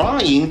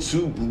trying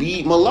to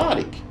be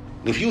melodic.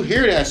 If you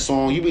hear that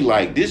song, you be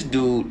like, this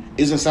dude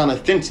isn't sound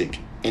authentic.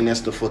 And that's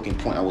the fucking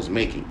point I was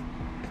making.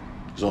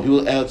 So when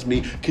people ask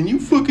me, can you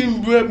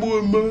fucking rap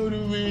more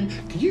modern?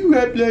 Can you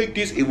rap like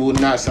this? It will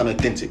not sound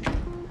authentic.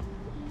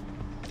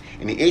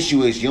 And the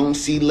issue is you don't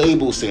see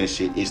labels saying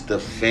shit. It's the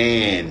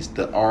fans,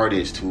 the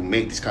artists who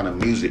make this kind of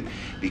music.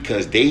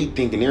 Because they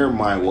think in their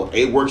mind, well,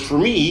 it works for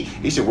me.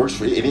 It should work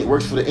for it. And it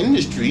works for the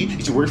industry.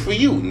 It should work for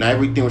you. Not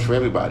everything works for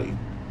everybody.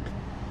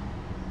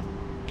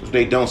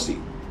 They don't see.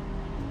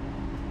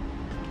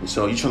 And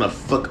so you're trying to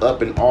fuck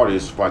up an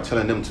artist by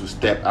telling them to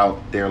step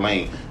out their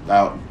lane.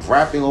 Now,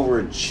 rapping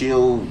over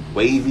chill,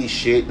 wavy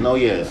shit. No,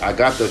 yeah, I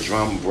got the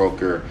drum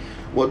broker.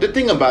 Well, the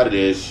thing about it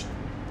is,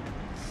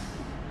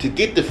 to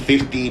get the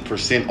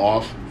 50%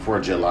 off for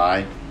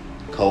July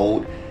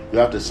code, you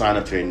have to sign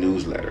up to their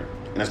newsletter.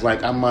 And it's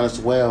like, I might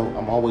as well.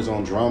 I'm always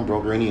on Drum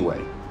Broker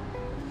anyway.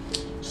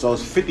 So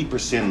it's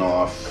 50%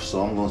 off.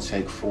 So I'm going to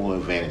take full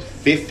advantage.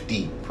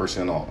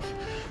 50% off.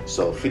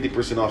 So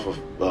 50% off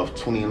of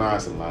 $29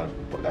 is a lot,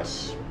 but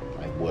that's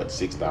like what,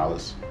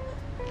 $6.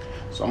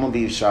 So I'm gonna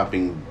be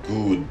shopping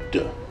good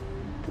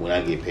when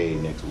I get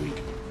paid next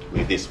week,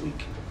 this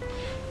week,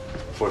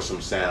 for some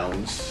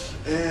sounds,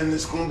 and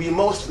it's gonna be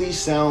mostly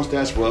sounds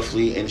that's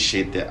roughly and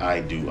shit that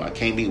I do. I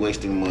can't be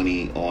wasting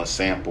money on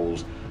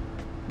samples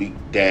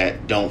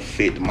that don't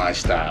fit my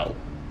style,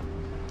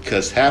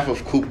 cause half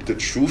of Coop the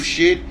Truth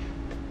shit,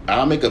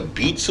 I'll make a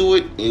beat to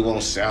it, it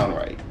won't sound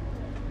right.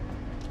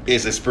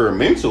 It's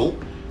experimental,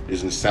 it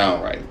doesn't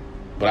sound right.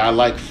 But I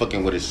like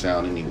fucking with his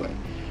sound anyway.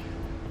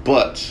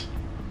 But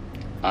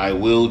I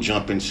will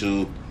jump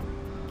into,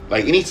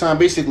 like, anytime,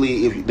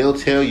 basically, if they'll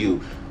tell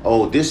you,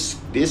 oh, these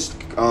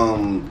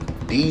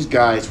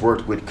guys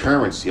worked with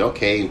Currency.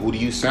 Okay, who do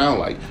you sound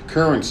like?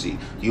 Currency.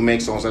 You make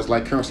songs that's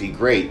like Currency.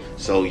 Great.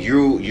 So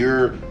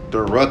you're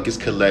the Ruckus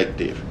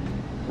Collective.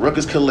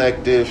 Ruckus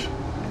Collective.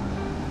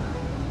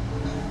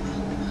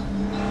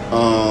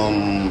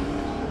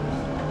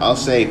 I'll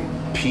say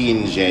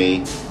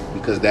P&J,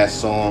 because that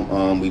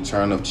song,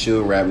 Return of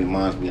Chill Rap,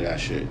 reminds me of that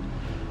shit.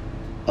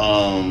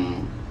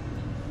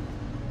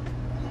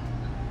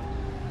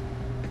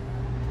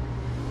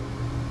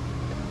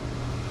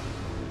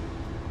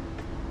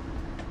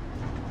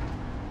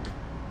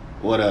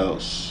 What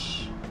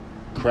else?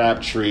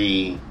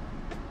 Crabtree,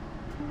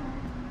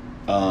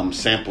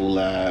 Sample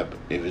Lab.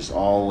 If it's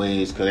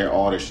always, because their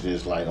artist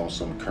is like on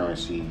some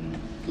Currency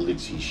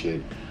glitzy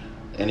shit,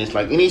 and it's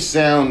like any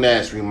sound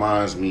that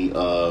reminds me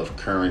of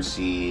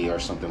Currency or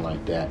something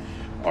like that,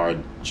 or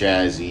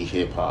jazzy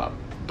hip hop,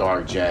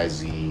 dark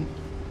jazzy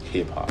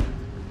hip hop,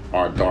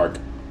 or dark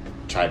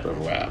type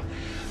of rap.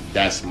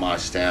 That's my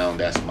sound.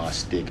 That's my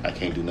stick. I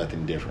can't do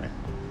nothing different.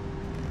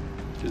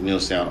 Just it'll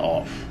sound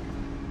off.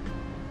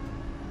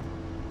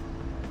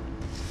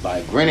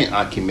 Like, granted,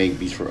 I can make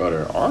beats for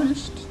other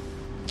artists,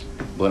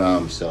 but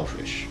I'm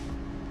selfish.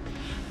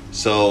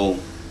 So,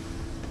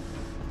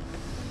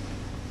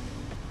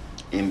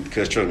 and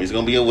because trust me, it's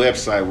gonna be a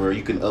website where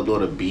you can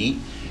upload a beat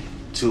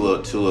to a,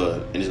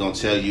 and it's gonna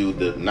tell you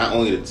not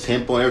only the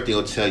tempo and everything,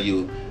 it'll tell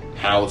you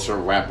how to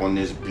rap on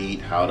this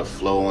beat, how to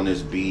flow on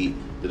this beat,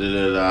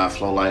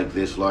 flow like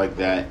this, flow like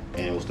that,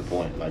 and what's the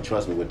point? Like,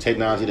 trust me, with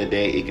technology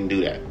today, it can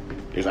do that.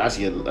 There's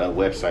actually a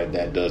website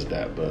that does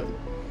that, but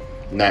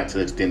not to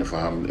the extent of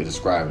how I'm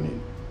describing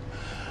it.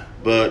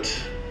 But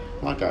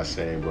like I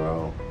say,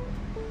 bro,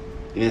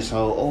 and it's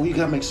you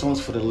gotta make songs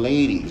for the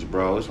ladies,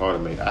 bro. It's hard to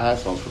make. I have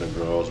songs for the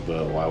girls,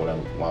 but why would I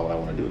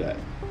want to do that?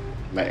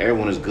 Like,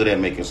 everyone is good at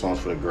making songs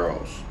for the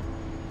girls.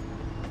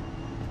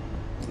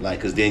 Like,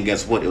 cause then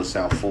guess what? It'll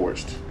sound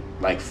forced.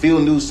 Like, Feel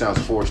New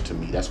sounds forced to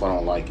me. That's why I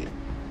don't like it.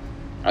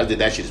 I did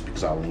that shit just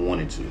because I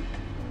wanted to.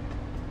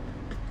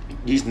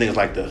 These niggas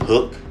like the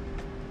hook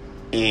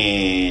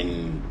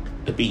and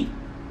the beat.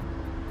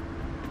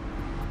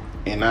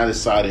 And I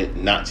decided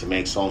not to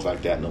make songs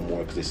like that no more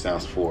because it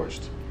sounds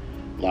forced.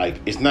 Like,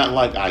 it's not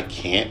like I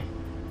can't,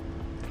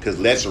 because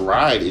Let's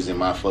Ride is in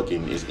my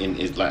fucking is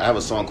like, I have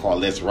a song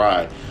called Let's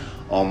Ride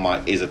on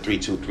my Is a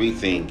 323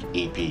 Thing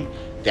EP.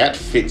 That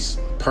fits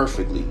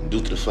perfectly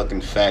due to the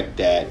fucking fact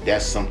that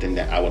that's something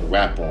that I would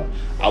rap on.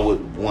 I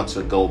would want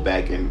to go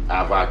back and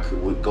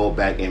would go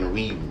back and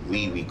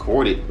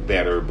re-record it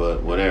better,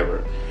 but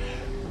whatever.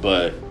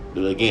 But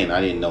again, I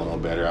didn't know no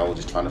better. I was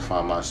just trying to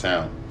find my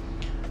sound.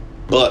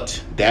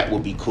 But that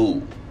would be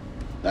cool.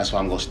 That's why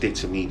I'm going to stick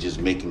to me just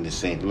making the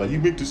same. Like, you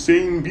make the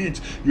same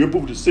beats. You rap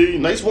over the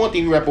same. Like, it's one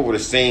thing you rap over the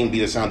same beat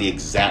that sound the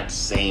exact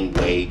same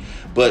way.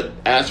 But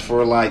as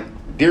for, like,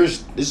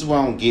 this is what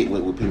I don't get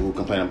with people who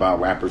complain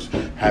about rappers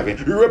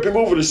you're rapping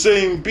over the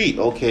same beat.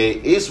 Okay,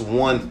 it's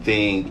one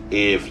thing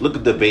if, look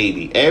at the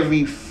Baby.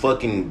 Every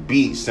fucking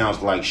beat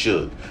sounds like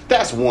Suge.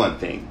 That's one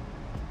thing.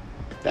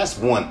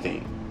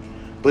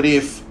 But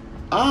if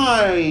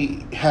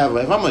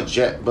I'm a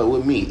jet, but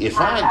with me, if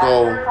I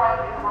go,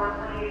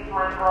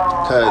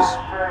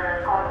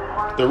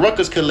 because the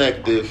Ruckus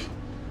Collective,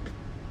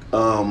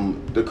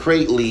 the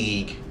Crate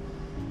League,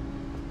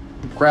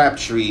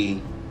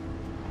 Crabtree,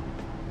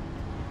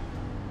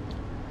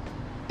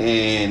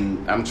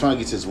 and I'm trying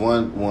to get this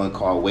one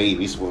called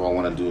Wavy. This is what I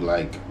want to do,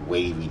 like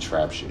wavy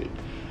trap shit.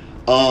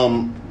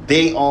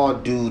 They all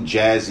do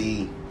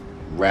jazzy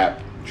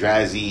rap,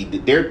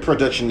 their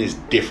production is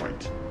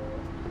different.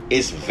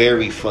 It's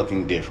very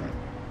fucking different.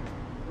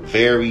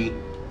 Very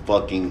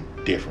fucking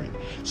different.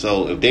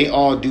 So if they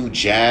all do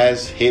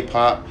jazz, hip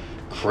hop,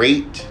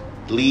 Crate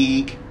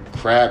League,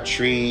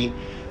 Crabtree,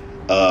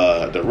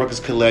 the Ruckus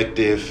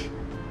Collective,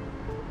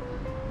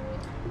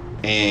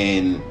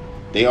 and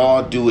they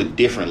all do it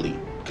differently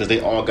because they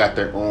all got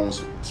their own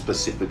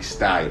specific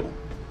style.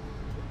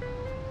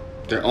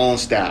 Their own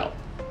style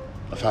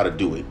of how to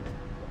do it.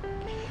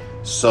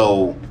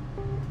 So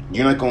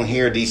you're not going to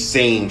hear the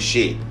same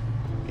shit.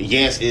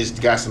 Yes, it's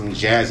got some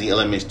jazzy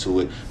elements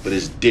to it, but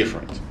it's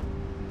different.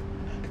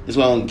 This is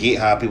why I don't get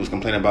how people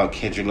complain about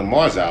Kendrick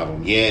Lamar's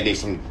album. Yeah, there's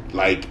some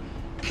like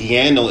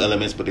piano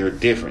elements, but they're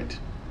different.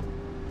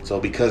 So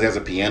because there's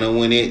a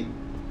piano in it,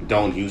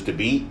 don't use the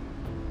beat.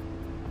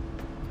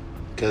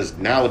 Because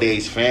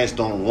nowadays fans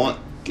don't want,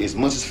 as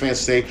much as fans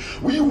say,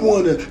 we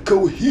want a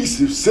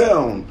cohesive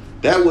sound.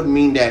 That would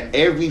mean that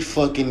every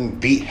fucking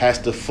beat has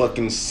to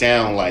fucking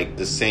sound like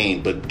the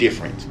same, but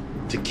different.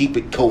 To keep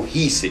it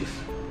cohesive.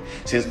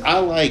 Since I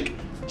like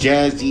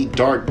jazzy,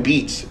 dark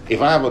beats,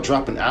 if I have a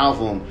drop an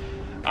album,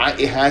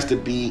 it has to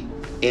be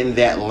in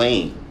that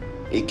lane.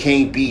 It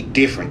can't be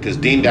different, because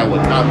then that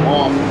would knock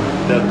off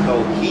the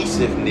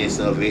cohesiveness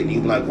of it. And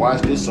you'd be like, why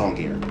is this song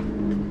here?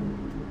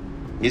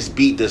 This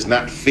beat does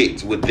not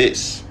fit with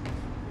this.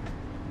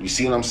 You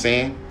see what I'm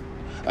saying?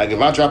 Like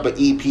if I drop an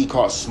EP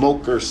called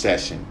Smoker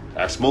Session,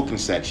 our smoking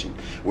section,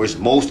 where it's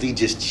mostly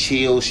just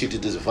chill shit to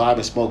just vibe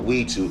and smoke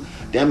weed to,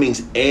 that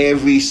means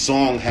every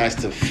song has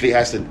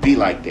to be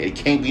like that. It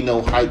can't be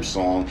no hype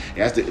song.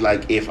 It has to,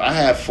 like, if I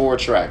have 4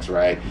 tracks,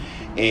 right?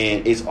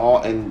 And it's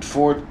all, and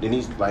 3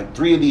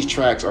 of these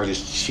tracks are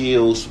just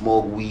chill,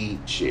 smoke weed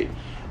shit.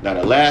 Now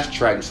the last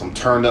track is some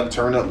turn up,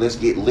 let's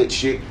get lit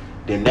shit.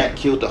 Then that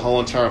killed the whole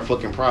entire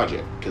fucking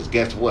project. Because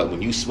guess what?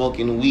 When you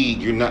smoking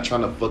weed, you're not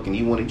trying to fucking,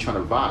 you're trying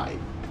to vibe.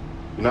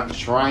 You're not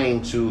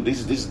trying to,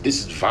 this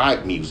is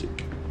vibe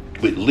music.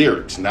 With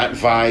lyrics, not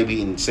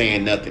vibey and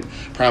saying nothing.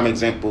 Prime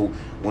example,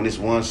 when this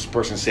one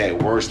person said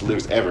worst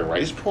lyrics ever,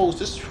 right?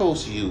 This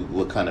shows you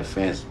what kind of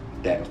fans,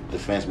 the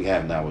fans we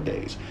have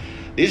nowadays.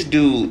 This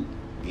dude,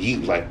 you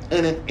like,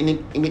 because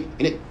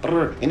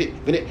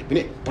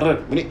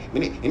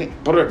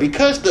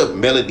the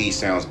melody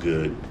sounds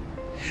good.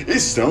 It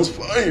sounds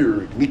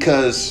fire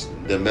because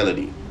the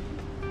melody.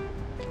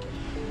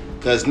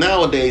 Because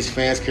nowadays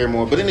fans care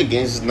more. But then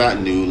again, this is not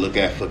new. Look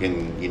at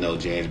fucking,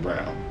 James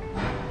Brown.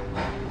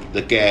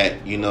 Look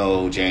at,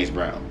 James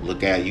Brown.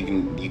 Look at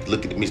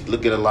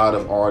a lot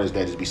of artists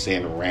that just be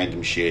saying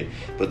random shit.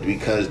 But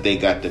because they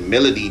got the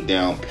melody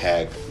down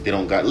packed, they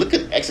don't got. Look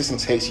at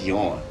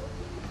XXXTentacion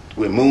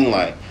with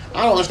Moonlight.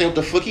 I don't understand what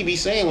the fuck he be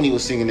saying when he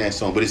was singing that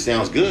song, but it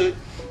sounds good.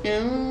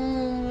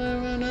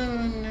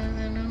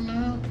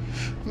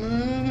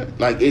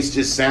 Like, it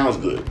just sounds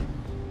good.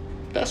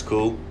 That's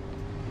cool.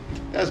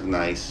 That's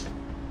nice.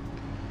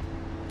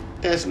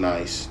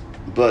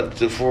 But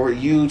for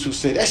you to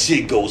say that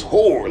shit goes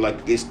hard, like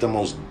it's the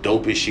most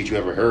dopest shit you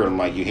ever heard, I'm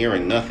like, you're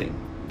hearing nothing.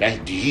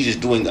 He's just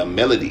doing a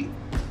melody.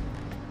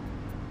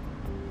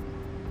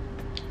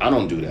 I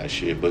don't do that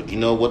shit. But you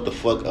know what the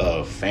fuck?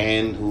 A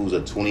fan who's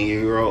a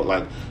 20-year-old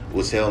like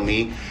will tell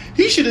me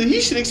he should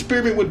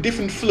experiment with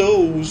different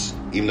flows.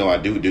 Even though I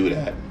do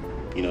that.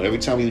 Every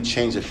time you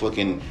change the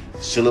fucking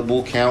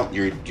syllable count,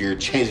 you're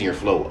changing your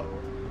flow up.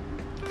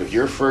 If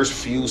your first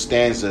few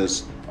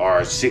stanzas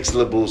are 6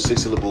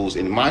 syllables,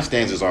 and my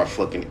stanzas are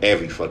fucking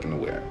every fucking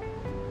where.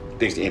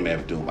 Thanks to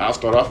MF Doom. I'll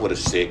start off with a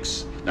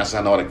 6. That's how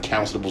I know how to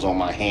count syllables on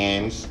my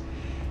hands.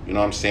 You know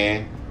what I'm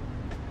saying?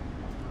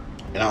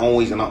 And I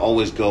always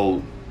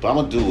go, but I'm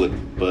gonna do it.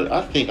 But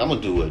I think I'm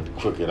gonna do what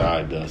Crooked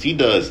Eye does. He's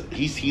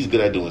good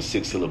at doing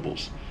 6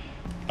 syllables.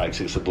 Like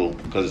 6 syllables,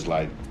 because it's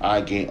like,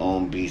 I get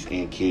on beats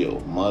and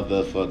kill.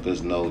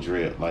 Motherfuckers no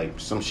drip. Like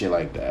some shit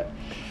like that.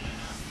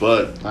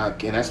 But,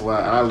 and that's why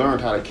I learned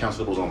how to count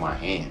syllables on my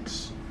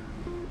hands.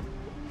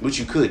 Which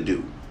you could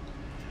do.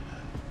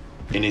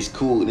 And it's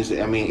cool.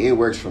 It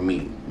works for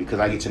me. Because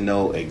I get to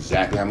know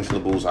exactly how many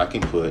syllables I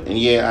can put. And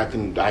yeah,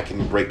 I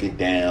can break it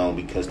down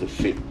because to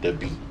fit the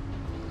beat.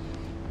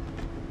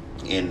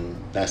 And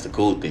that's the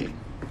cool thing.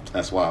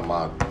 That's why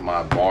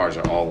my bars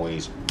are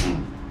always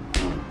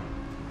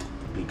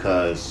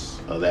because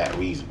of that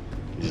reason.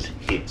 It just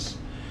hits.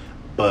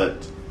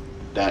 But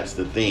that's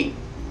the thing.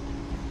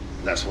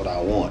 That's what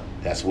I want.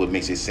 That's what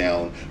makes it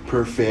sound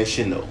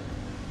professional.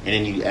 And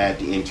then you add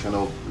the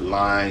internal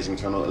lines,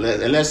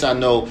 unless I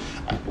know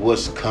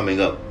what's coming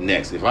up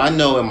next. If I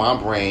know in my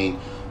brain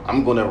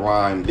I'm gonna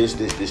rhyme this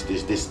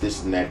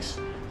next,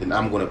 then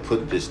I'm gonna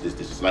put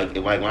this. Like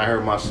when I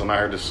heard my song,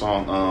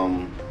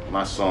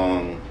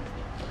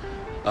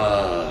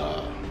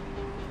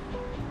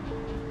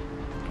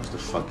 what's the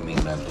fucking name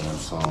of that damn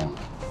song?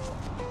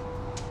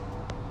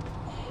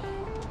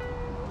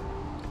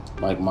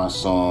 Like my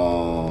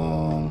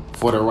song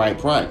For the Right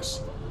Price.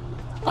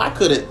 I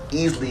could have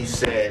easily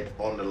said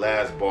on the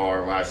last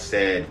bar where I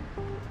said,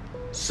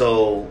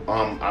 so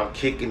I'm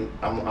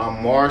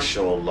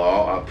martial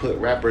law. I put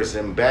rappers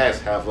in bags,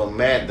 have them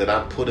mad that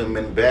I put them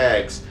in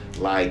bags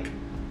like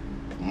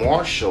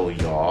Marshall,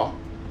 y'all.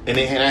 And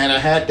I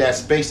had that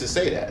space to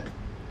say that.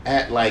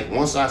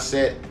 Once I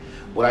said,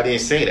 well, I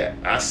didn't say that.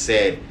 I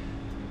said,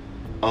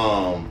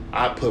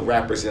 I put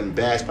rappers in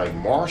bags like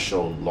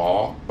Marshall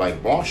law,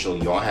 like Marshall,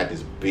 y'all. I had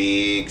this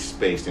big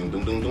space. Doom,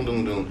 doom, doom, doom,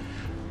 doom, doom.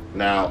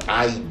 Now,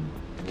 I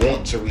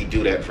want to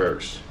redo that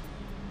verse.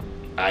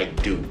 I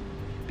do.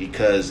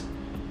 Because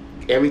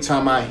every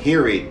time I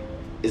hear it,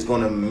 it's going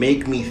to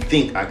make me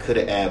think I could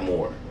have added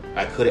more.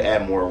 I could have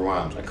added more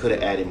rhymes. I could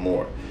have added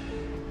more.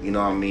 You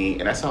know what I mean?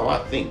 And that's how I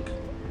think.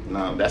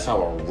 Now, that's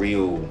how a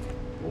real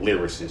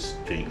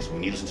lyricist thinks.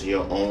 When you listen to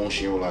your own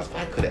shit, you realize,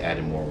 I could have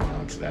added more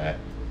rhymes to that.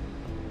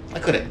 I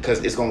could have,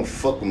 because it's going to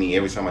fuck with me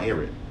every time I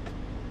hear it.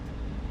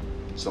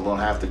 So I'm going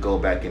to have to go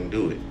back and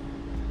do it.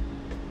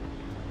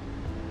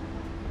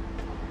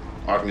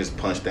 I can just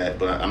punch that,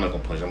 but I'm not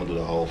going to punch it. I'm going to do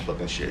the whole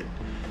fucking shit.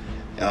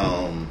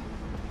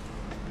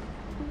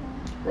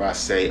 Where I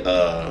say,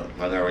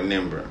 like I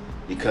remember.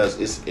 Because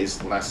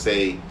it's when I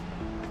say,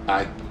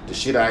 the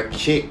shit I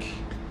kick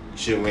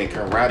should win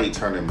karate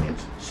tournament.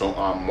 So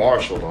I'm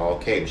martial law.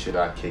 Okay, the shit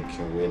I kick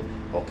can win,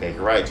 okay,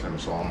 karate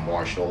tournament. So I'm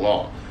martial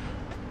law.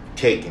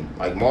 Taken,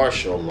 like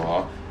martial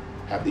law.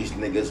 Have these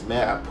niggas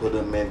mad, I put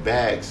them in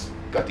bags.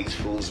 Got these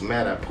fools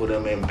mad, I put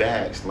them in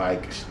bags.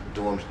 Like,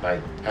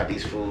 have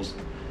these fools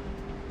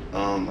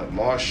Like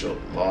martial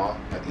law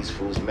had these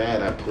fools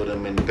mad. I put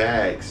them in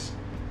bags.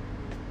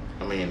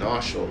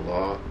 Martial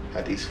law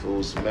had these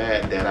fools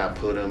mad that I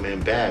put them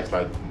in bags.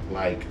 Like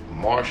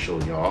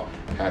martial, y'all,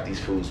 had these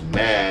fools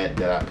mad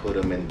that I put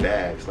them in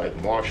bags. Like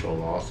martial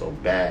law, so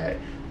bad,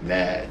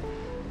 mad.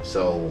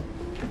 So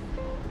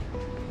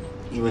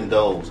even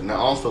those, and I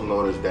also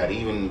noticed that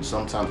even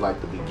sometimes like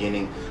the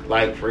beginning,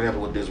 like for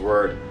example with this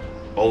word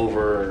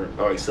over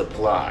or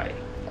supply,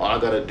 all I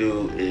gotta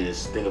do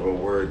is think of a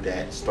word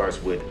that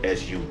starts with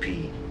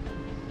SUP.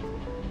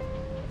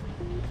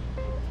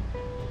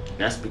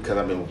 That's because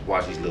I've been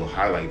watching these little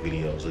highlight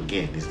videos.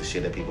 Again, this is the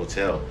shit that people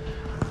tell.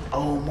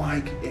 Oh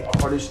my,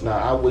 artists now.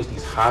 I wish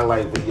these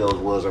highlight videos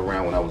was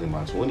around when I was in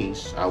my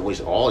 20s. I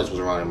wish all this was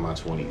around in my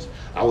 20s.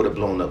 I would have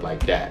blown up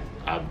like that.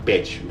 I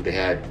bet you. They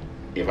had,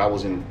 if I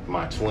was in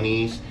my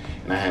 20s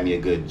and I had me a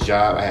good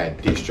job, I had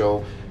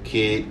distro,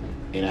 kid,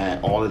 and I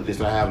had all of this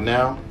that I have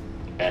now,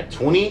 at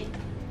 20,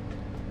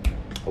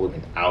 I would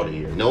have been out of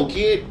here. No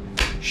kid,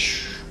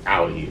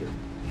 out of here.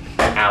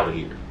 Out of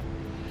here.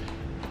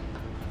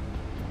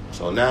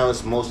 So now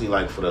it's mostly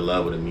like for the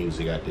love of the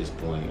music at this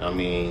point.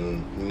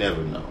 You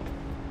never know.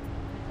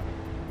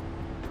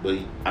 But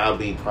I'll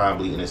be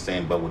probably in the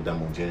same boat with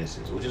Dumbo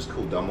Genesis, which is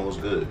cool. Dumbo's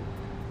good.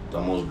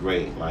 Dumbo's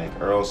great. Like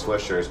Earl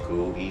Sweatshirt is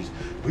cool. He's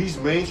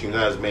mainstream.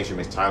 Not as mainstream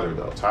as Tyler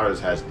though. Tyler's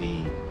has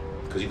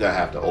because you gotta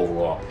have the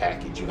overall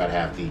package. You gotta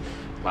have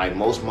like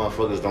most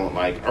motherfuckers don't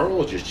like.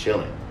 Earl's just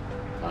chilling.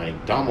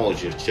 Like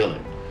Dumbo's just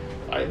chilling.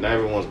 Like not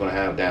everyone's gonna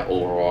have that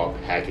overall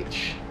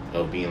package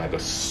of being like a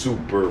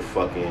super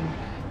fucking.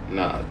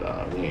 Nah,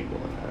 dog, we ain't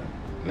doing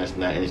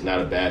that. And it's not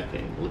a bad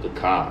thing. Look at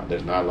Ka.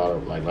 There's not a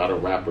lot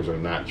of rappers are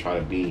not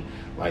trying to be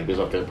like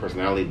based off their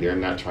personality. They're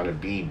not trying to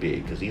be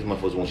big because these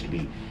motherfuckers want you to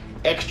be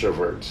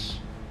extroverts.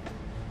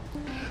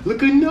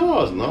 Look at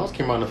Nas. Nas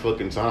came out in a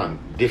fucking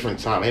different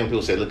time. I hear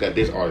people say, look at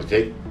this artist.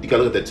 You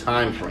gotta look at the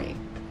time frame.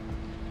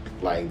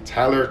 Like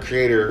Tyler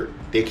Creator,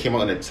 they came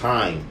out in a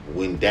time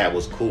when that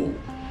was cool.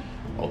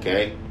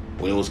 Okay.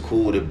 When it was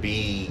cool to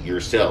be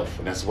yourself.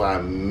 And that's why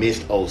I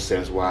missed 07.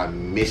 That's why I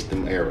missed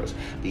them eras.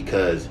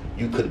 Because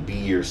you could be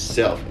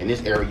yourself. In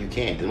this era, you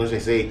can't. And when they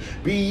say,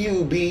 be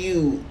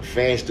you,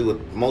 fans do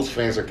it. Most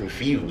fans are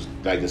confused.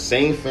 Like the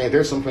same fans,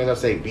 there's some fans that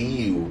say, be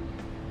you,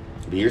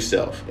 be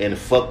yourself. And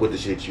fuck with the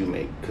shit you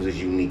make. Because it's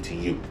unique to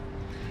you.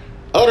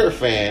 Other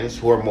fans,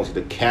 who are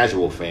mostly the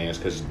casual fans,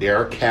 because there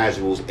are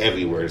casuals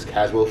everywhere. There's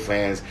casual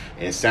fans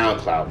in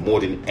SoundCloud more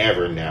than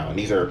ever now. And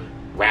these are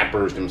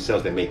rappers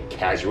themselves that make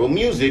casual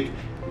music,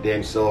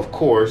 then so of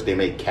course they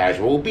make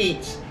casual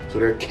beats, so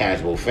they're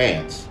casual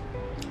fans.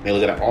 They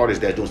look at an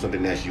artist that's doing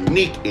something that's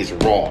unique is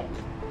wrong.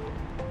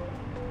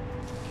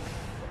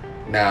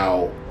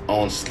 Now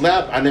on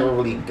Slap, I never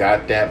really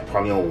got that,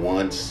 probably on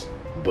once,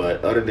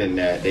 but other than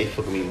that, they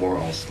fucking me more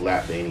on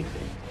Slap than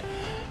anything.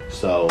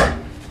 So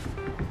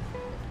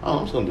I'm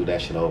just gonna do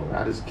that shit over.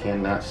 I just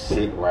cannot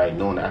sit right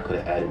knowing that I could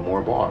have added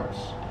more bars.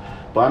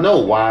 But I know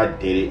why I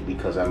did it,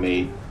 because I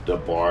made the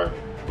bar,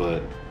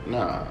 but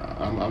nah,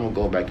 I'm gonna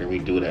go back and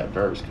redo that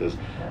verse, because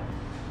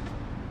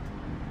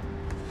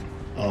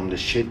the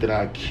shit that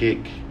I kick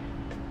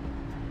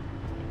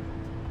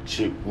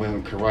to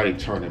win karate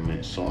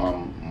tournament. So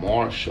I'm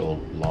martial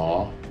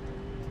law,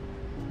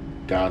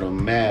 got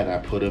him mad,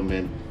 I put him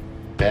in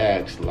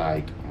bags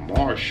like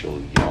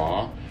Marshall,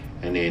 y'all,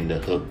 and then the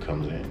hook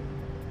comes in.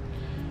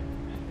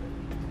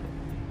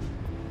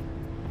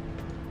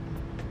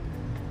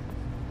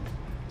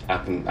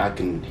 I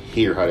can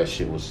hear how that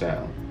shit will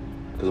sound,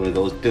 because when it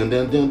goes dun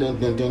dun dun dun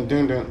dun dun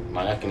dun dun,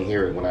 like I can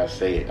hear it when I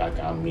say it.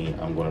 I'm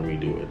gonna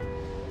redo it.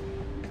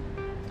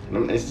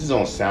 And this is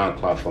on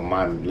SoundCloud for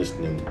my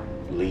listening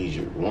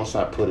leisure. Once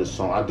I put a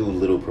song, I do a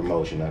little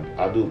promotion.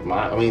 I do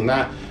my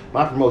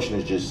promotion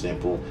is just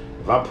simple.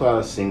 If I put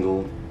out a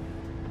single,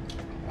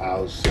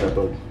 I'll set up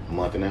a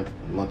month in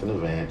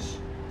advance.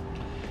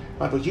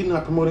 Like, but you're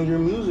not promoting your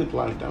music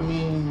like that.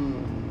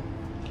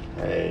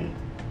 Hey.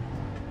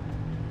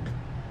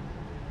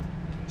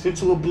 Send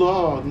to a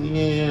blog.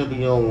 Yeah, but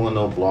you don't want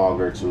no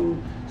blogger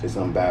to say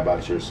something bad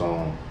about your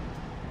song.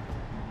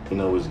 You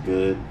know it's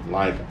good.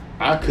 Like,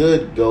 I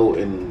could go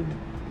and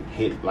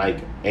hit like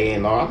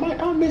A&R.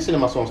 I'm mixing in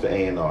my songs to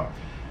A&R.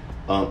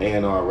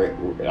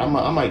 A&R.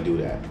 I might do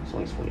that. It's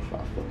only $25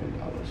 fucking.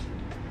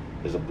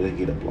 There's they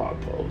get a blog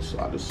post, so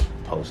I just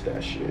post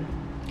that shit.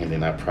 And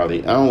then I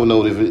don't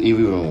know if it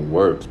even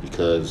works,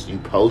 because you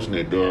posting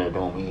it there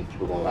don't mean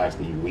people gonna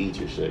actually read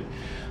your shit,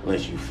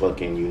 unless you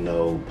fucking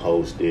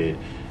post it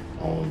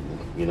on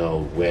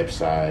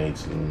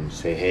websites and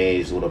say, hey,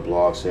 this is what a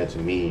blog said to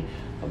me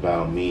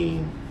about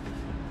me.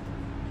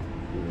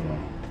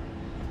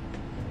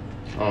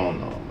 I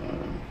don't know,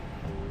 man.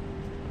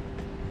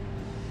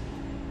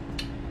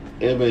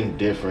 It'd been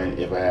different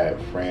if I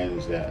had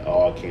friends that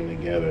all came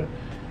together.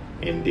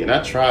 And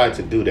I tried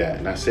to do that.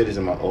 And I said this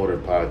in my older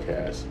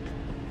podcast.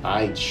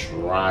 I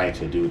tried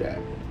to do that.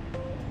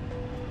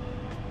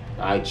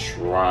 I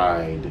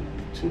tried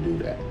to do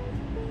that.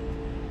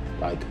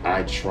 Like,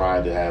 I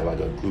tried to have like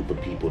a group of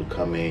people to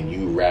come in.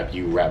 You rap,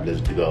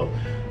 let's go.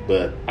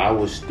 but I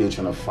was still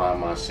trying to find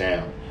my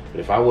sound. But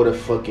if I would have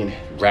fucking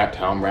rapped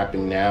how I'm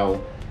rapping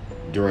now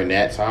during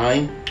that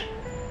time,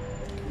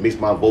 mixed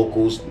my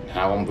vocals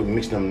how I'm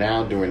mixing them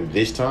now during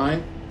this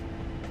time,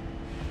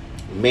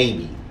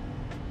 maybe.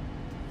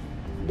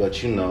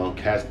 But you know,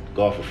 cats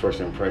go off of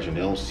first impression.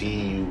 They don't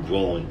see you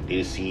growing.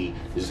 They just see,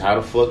 this is how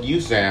the fuck you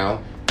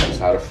sound. This is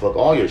how the fuck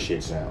all your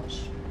shit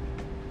sounds.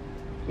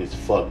 It's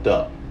fucked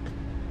up.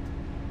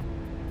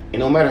 And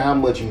no matter how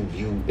much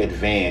you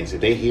advance, if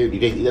they hear,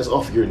 that's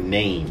off your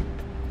name.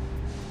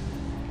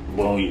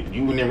 Well, you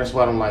remember, that's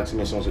why I don't like too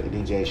many songs at the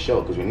DJ show.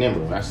 Because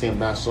remember, when I sing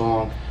that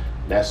song,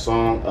 that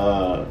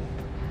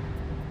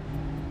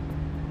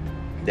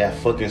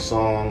fucking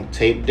song,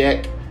 Tape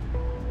Deck,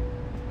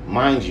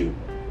 mind you,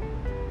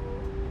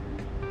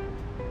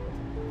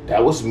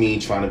 that was me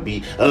trying to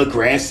be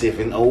aggressive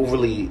and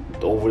overly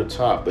over the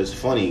top. But it's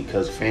funny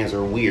because fans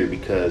are weird,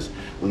 because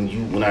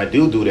when I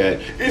do that,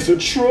 it's a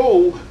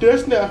troll.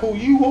 That's not who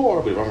you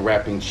are. But if I'm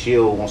rapping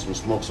chill, want some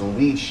smoke, some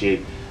weed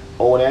shit,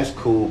 oh, that's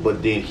cool.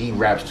 But then he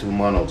raps too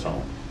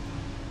monotone.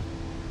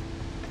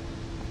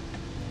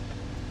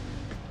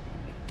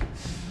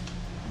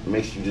 It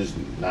makes you just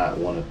not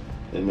want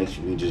to. It makes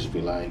you just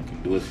be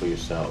like, do it for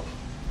yourself.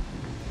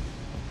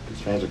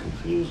 Because fans are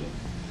confusing.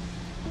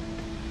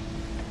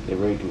 They're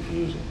very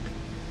confusing.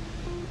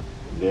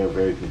 They're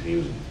very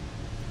confusing.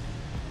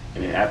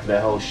 And then after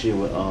that whole shit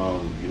with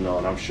you know,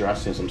 and I'm sure I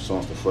sent some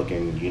songs to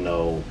fucking, you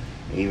know,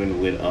 even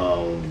with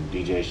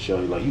DJ Show,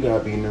 like, you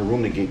gotta be in the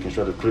room to get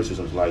constructive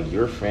criticisms. Like,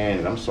 your fan,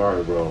 and I'm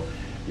sorry, bro,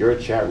 your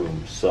chat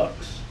room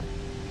sucks.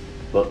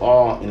 But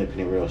all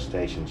independent radio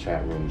station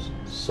chat rooms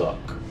suck.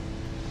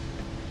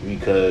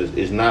 Because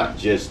it's not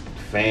just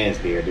fans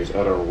there, there's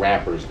other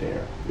rappers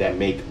there that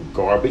make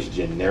garbage,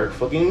 generic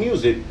fucking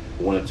music,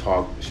 want to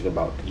talk shit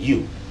about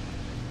you.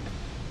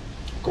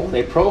 Go on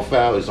their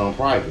profile, is on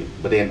private,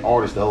 but they're an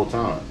artist the whole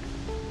time.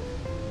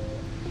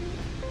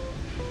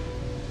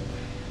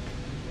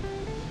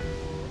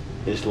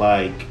 It's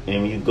like,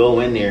 and when you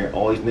go in there,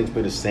 all these niggas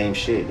play the same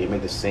shit. They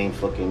make the same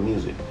fucking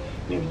music.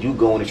 And if you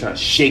go in there trying to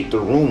shake the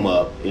room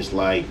up, it's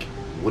like,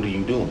 what are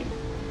you doing?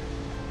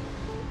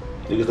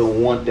 Niggas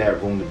don't want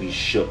that room to be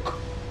shook.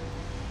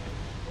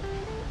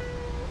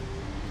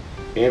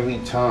 Every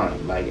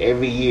time, like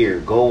every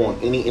year, go on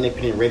any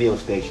independent radio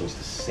station, it's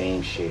the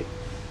same shit.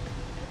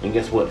 And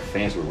guess what?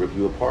 Fans will rip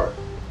you apart.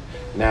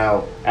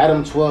 Now,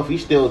 Adam 12, he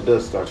still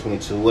does, Star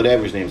 22,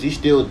 whatever his name is, he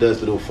still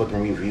does little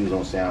fucking reviews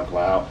on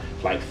SoundCloud,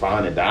 like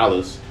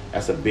 $500.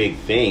 That's a big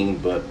thing,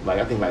 but like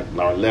I think like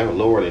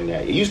lower than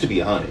that. It used to be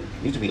 100. It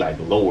used to be like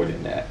lower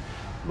than that.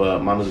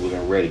 But my music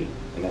wasn't ready.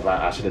 And if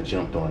I should have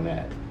jumped on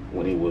that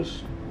when it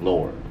was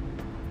lower.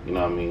 You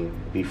know what I mean?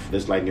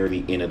 It's like near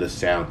the end of the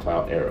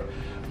SoundCloud era.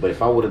 But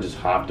if I would have just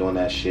hopped on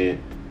that shit,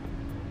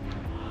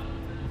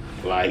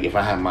 like if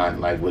I had my,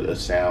 like with a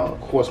sound, of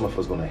course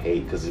motherfuckers gonna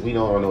hate, because we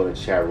don't know the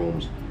chat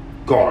rooms,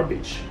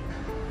 garbage.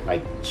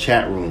 Like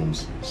chat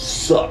rooms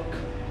suck.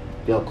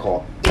 They'll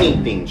call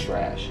anything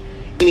trash,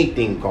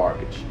 anything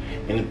garbage.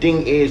 And the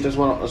thing is, that's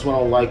what I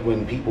don't like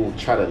when people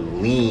try to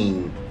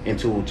lean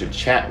into the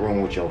chat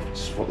room with your,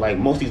 like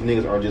most of these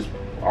niggas are just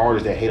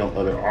artists that hate on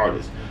other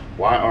artists.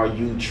 Why are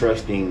you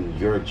trusting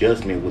your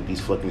judgment with these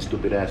fucking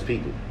stupid ass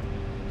people?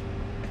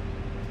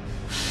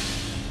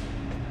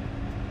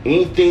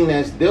 Anything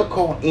they'll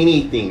call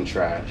anything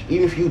trash.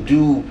 Even if you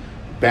do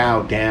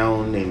bow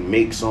down and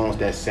make songs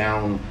that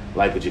sound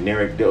like a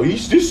generic,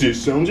 this shit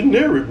sounds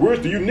generic.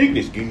 Where's the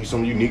uniqueness? Give you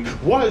some unique.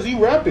 Why is he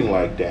rapping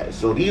like that?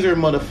 So these are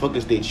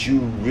motherfuckers that you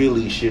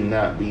really should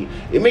not be.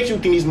 It makes you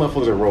think these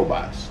motherfuckers are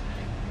robots.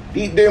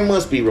 There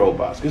must be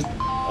robots. Because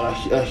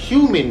a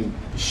human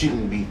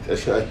shouldn't be.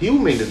 A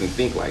human doesn't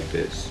think like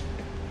this.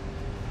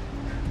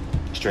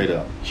 Straight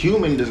up.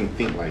 Human doesn't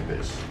think like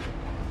this.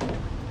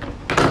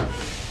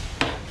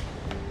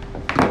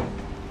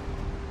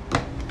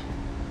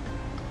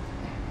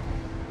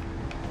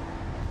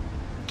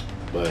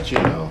 But you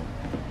know,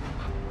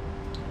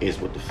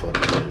 it's what the fuck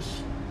it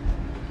is.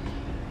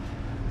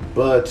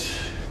 But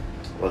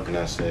what can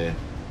I say?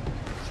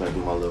 Try to do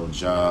my little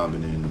job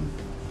and then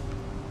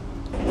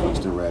fix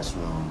the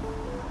restroom.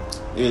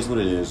 It is what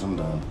it is. I'm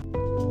done.